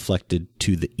 it's deflected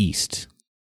to the east.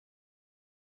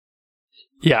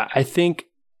 Yeah, I think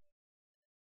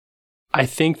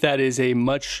that is a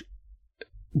much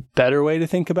better way to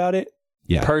think about it.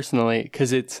 Yeah. Personally,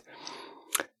 because it's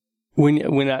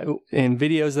when I in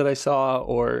videos that I saw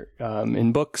or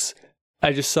in books,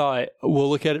 I just saw it. We'll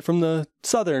look at it from the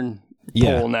southern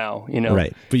pole now, you know.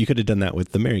 Right, but you could have done that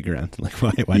with the merry-go-round. Like,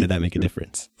 why did that make a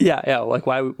difference? Yeah. Like,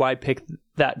 why pick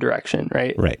that direction,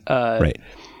 right? Right. Right.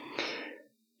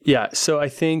 Yeah. So I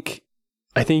think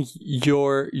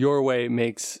your way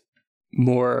makes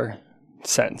more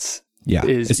sense. Yeah,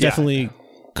 it's definitely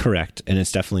correct, and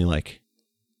it's definitely like,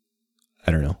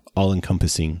 I don't know,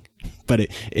 all-encompassing, but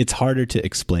it's harder to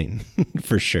explain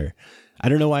for sure. I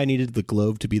don't know why I needed the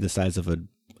globe to be the size of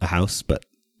a house, but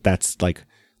that's like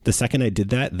the second I did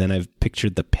that, then I've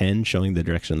pictured the pen showing the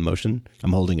direction of the motion.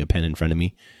 I'm holding a pen in front of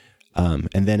me, and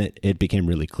then it became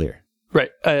really clear. Right.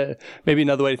 Maybe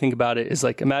another way to think about it is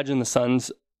like imagine the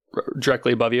sun's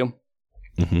directly above you,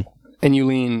 mm-hmm. and you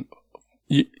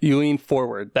lean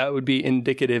forward. That would be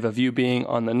indicative of you being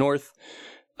on the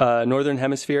northern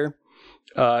hemisphere,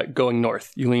 going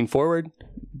north. You lean forward.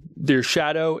 Your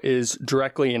shadow is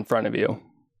directly in front of you.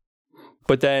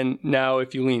 But then now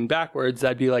if you lean backwards,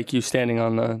 that'd be like you standing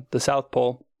on the South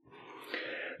Pole.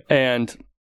 Standing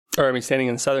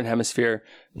in the southern hemisphere.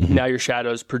 Mm-hmm. Now your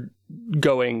shadow's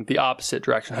going the opposite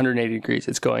direction, 180 degrees.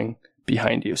 It's going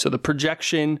behind you. So the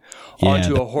projection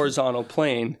onto a horizontal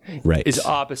plane is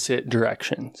opposite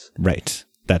directions. Right.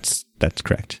 That's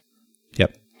correct.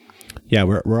 Yep. Yeah,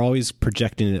 we're always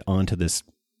projecting it onto this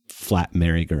flat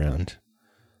merry-go-round.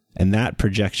 And that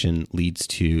projection leads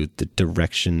to the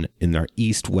direction in our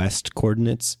east-west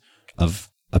coordinates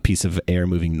of a piece of air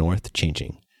moving north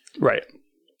changing. Right.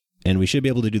 And we should be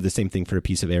able to do the same thing for a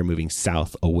piece of air moving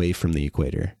south away from the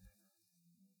equator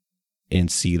and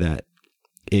see that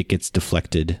it gets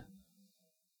deflected.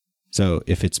 So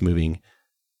if it's moving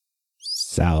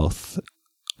south,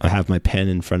 I have my pen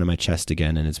in front of my chest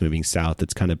again and it's moving south.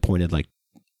 It's kind of pointed like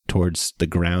towards the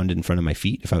ground in front of my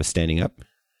feet if I was standing up.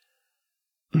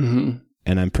 Mm-hmm.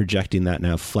 And I'm projecting that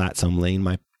now flat. So I'm laying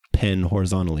my pen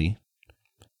horizontally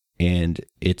and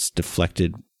it's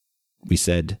deflected. We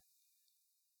said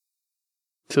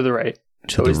to the right.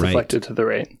 To the right. Deflected to the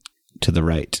right. To the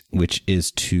right, which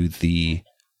is to the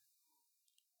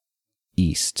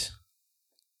east.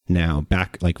 Now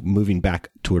back, like moving back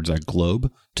towards our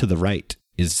globe, to the right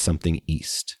is something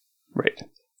east. Right.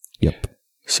 Yep.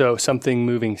 So something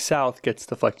moving south gets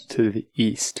deflected to the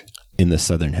east. In the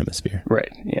southern hemisphere.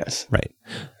 Right. Yes. Right.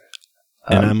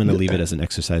 And I'm going to leave it as an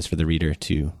exercise for the reader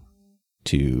to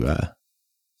do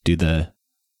the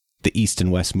east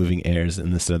and west moving airs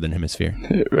in the southern hemisphere.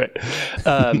 Right.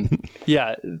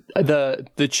 Yeah.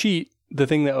 The cheat, the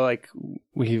thing that like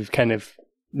we've kind of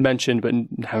mentioned but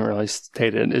haven't really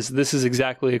stated, is this is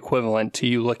exactly equivalent to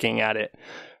you looking at it,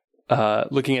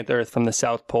 looking at the Earth from the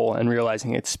South Pole and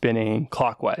realizing it's spinning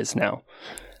clockwise now.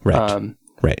 Right.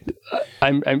 Right.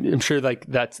 I'm sure like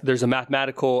there's a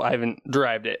mathematical, I haven't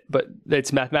derived it, but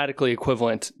it's mathematically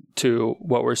equivalent to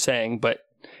what we're saying, but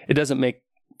it doesn't make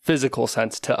physical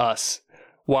sense to us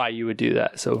why you would do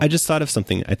that. So I just thought of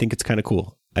something. I think it's kind of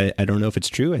cool. I don't know if it's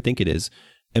true. I think it is.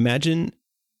 Imagine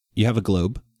you have a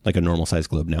globe, like a normal size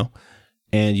globe now,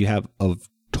 and you have a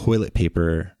toilet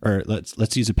paper, or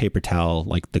let's use a paper towel,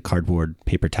 like the cardboard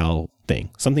paper towel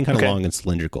thing, something kind of long and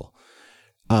cylindrical.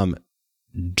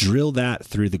 Drill that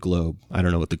through the globe. I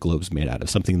don't know what the globe's made out of,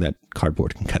 something that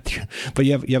cardboard can cut through. But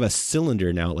you have a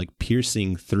cylinder now, like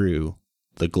piercing through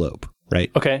the globe, right?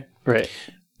 Okay, right.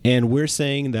 And we're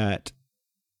saying that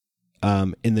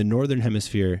in the northern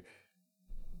hemisphere,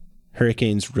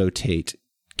 hurricanes rotate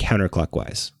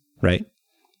counterclockwise, right?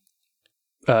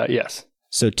 Yes.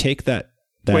 So take that.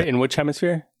 Wait, in which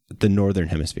hemisphere? The northern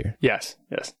hemisphere. Yes.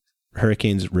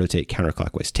 Hurricanes rotate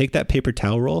counterclockwise. Take that paper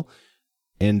towel roll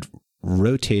and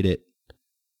rotate it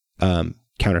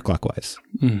counterclockwise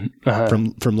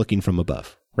from looking from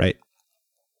above, right?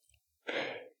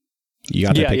 You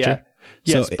got that picture? Yeah.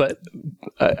 Yes, so but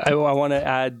I want to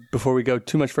add, before we go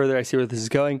too much further, I see where this is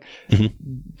going.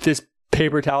 This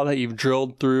paper towel that you've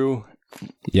drilled through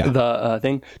the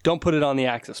thing, don't put it on the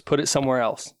axis. Put it somewhere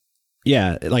else.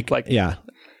 Yeah, like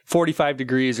 45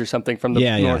 degrees or something from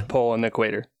the North Pole and the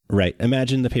equator. Right.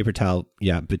 Imagine the paper towel,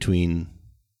 between,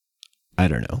 I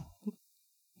don't know,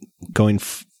 going,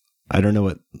 I don't know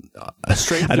what,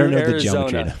 straight through I don't know Arizona.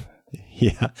 the geometry.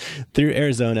 Yeah, through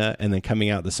Arizona and then coming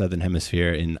out the southern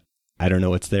hemisphere, and I don't know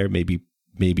what's there. Maybe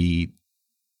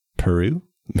Peru,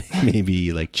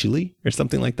 maybe like Chile or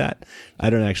something like that. I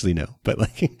don't actually know, but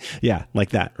like like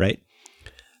that, right?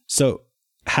 So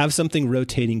have something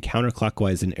rotating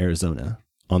counterclockwise in Arizona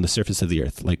on the surface of the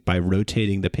Earth, like by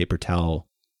rotating the paper towel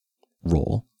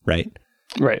roll, right?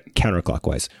 Right.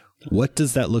 Counterclockwise. What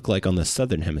does that look like on the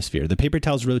southern hemisphere? The paper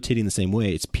towel's rotating the same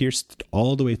way. It's pierced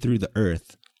all the way through the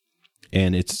Earth.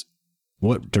 And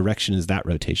what direction is that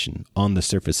rotation on the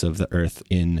surface of the Earth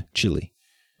in Chile?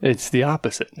 It's the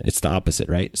opposite. It's the opposite,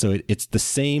 right? So it's the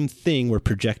same thing we're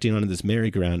projecting onto this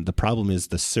merry-go-round. The problem is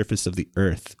the surface of the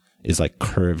Earth is like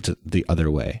curved the other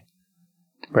way.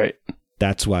 Right.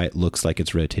 That's why it looks like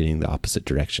it's rotating the opposite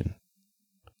direction.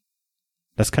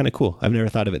 That's kind of cool. I've never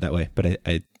thought of it that way, but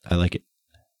I like it.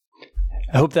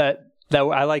 I hope that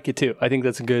I like it too. I think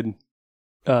that's a good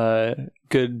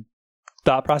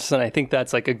thought process, and I think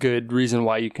that's like a good reason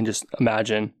why you can just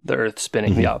imagine the Earth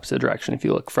spinning the opposite direction if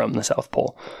you look from the South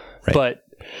Pole. Right. But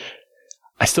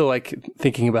I still like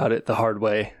thinking about it the hard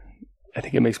way. I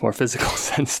think it makes more physical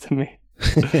sense to me.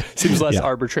 Seems less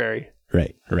arbitrary.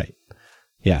 Right.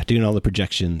 Yeah, doing all the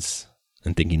projections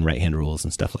and thinking right-hand rules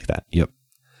and stuff like that. Yep.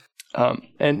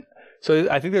 And so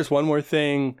I think there's one more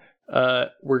thing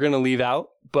we're going to leave out,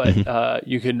 but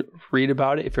you could read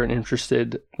about it if you're an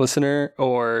interested listener,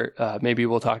 or maybe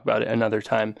we'll talk about it another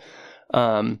time.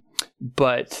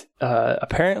 But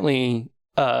apparently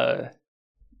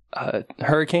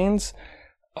hurricanes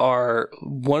are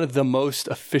one of the most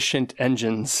efficient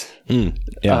engines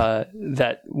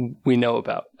that we know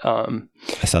about.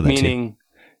 I saw that too.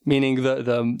 Meaning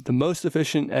the most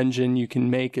efficient engine you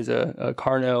can make is a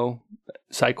Carnot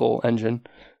cycle engine.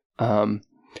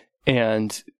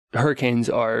 And hurricanes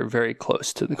are very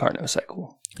close to the Carnot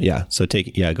cycle. Yeah. So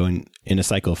going in a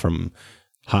cycle from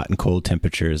hot and cold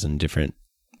temperatures and different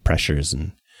pressures,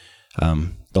 and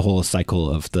the whole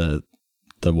cycle of the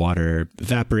water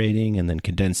evaporating and then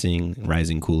condensing,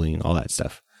 rising, cooling, all that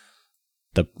stuff.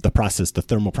 The process, the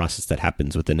thermal process that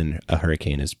happens within a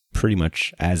hurricane is pretty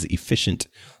much as efficient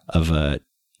of a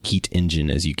heat engine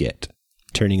as you get,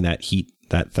 turning that heat,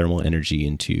 that thermal energy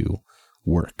into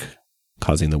work,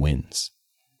 causing the winds.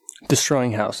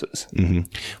 Destroying houses. Mm-hmm.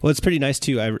 Well, it's pretty nice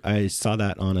too. I saw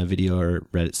that on a video or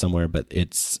read it somewhere, but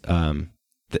it's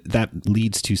that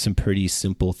leads to some pretty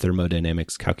simple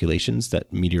thermodynamics calculations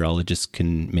that meteorologists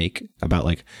can make about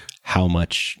like how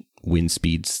much wind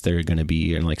speeds there are going to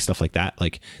be and like stuff like that.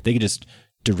 Like they could just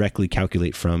directly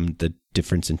calculate from the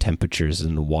difference in temperatures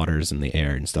and the waters and the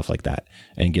air and stuff like that,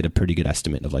 and get a pretty good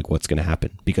estimate of like what's going to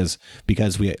happen because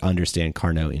we understand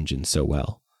Carnot engines so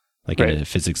well, like in a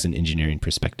physics and engineering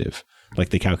perspective, like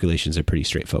the calculations are pretty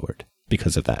straightforward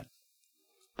because of that.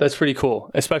 That's pretty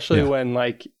cool, especially when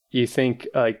like you think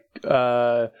like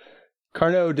Carnot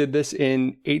did this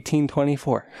in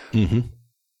 1824. Mm-hmm.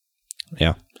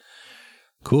 Yeah.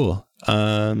 Cool.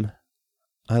 I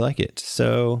like it.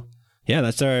 So yeah,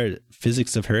 that's our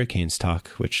physics of hurricanes talk,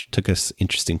 which took us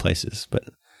interesting places. But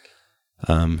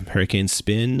hurricanes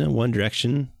spin one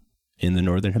direction in the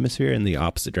northern hemisphere and the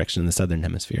opposite direction in the southern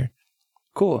hemisphere.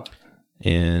 Cool.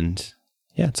 And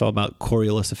yeah, it's all about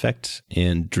Coriolis effect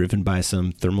and driven by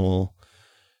some thermal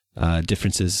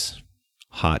differences,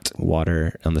 hot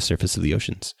water on the surface of the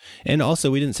oceans. And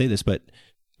also, we didn't say this, but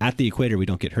at the equator, we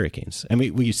don't get hurricanes. And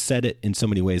we said it in so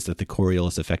many ways that the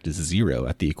Coriolis effect is 0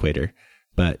 at the equator,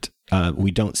 but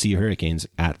we don't see hurricanes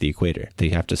at the equator. They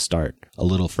have to start a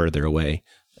little further away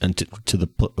and to the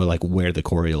like where the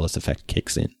Coriolis effect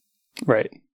kicks in.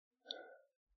 Right.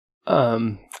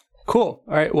 Cool.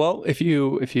 All right. Well, if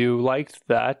you liked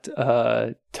that,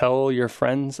 tell your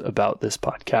friends about this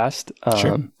podcast.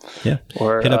 Sure. Yeah.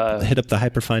 Or hit up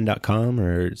thehyperfine.com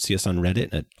or see us on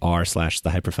Reddit at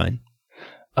r/thehyperfine.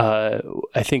 I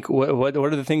think what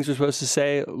are the things we're supposed to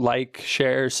say? Like,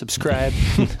 share, subscribe.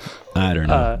 I don't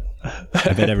know.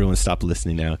 I bet everyone stopped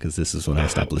listening now because this is when I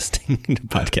stopped listening to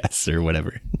podcasts or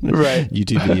whatever. Right.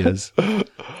 YouTube videos.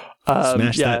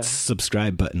 Smash that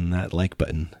subscribe button, that like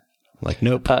button. Like,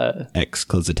 nope. X,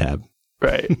 close the tab.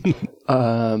 Right.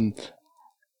 And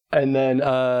then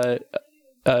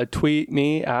tweet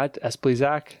me at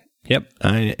splizak. Yep.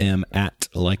 I am at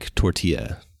like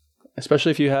tortilla.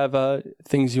 Especially if you have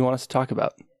things you want us to talk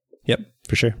about. Yep,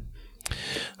 for sure.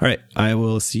 All right. I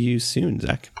will see you soon,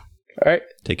 Zach. All right.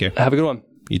 Take care. Have a good one.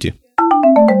 You too.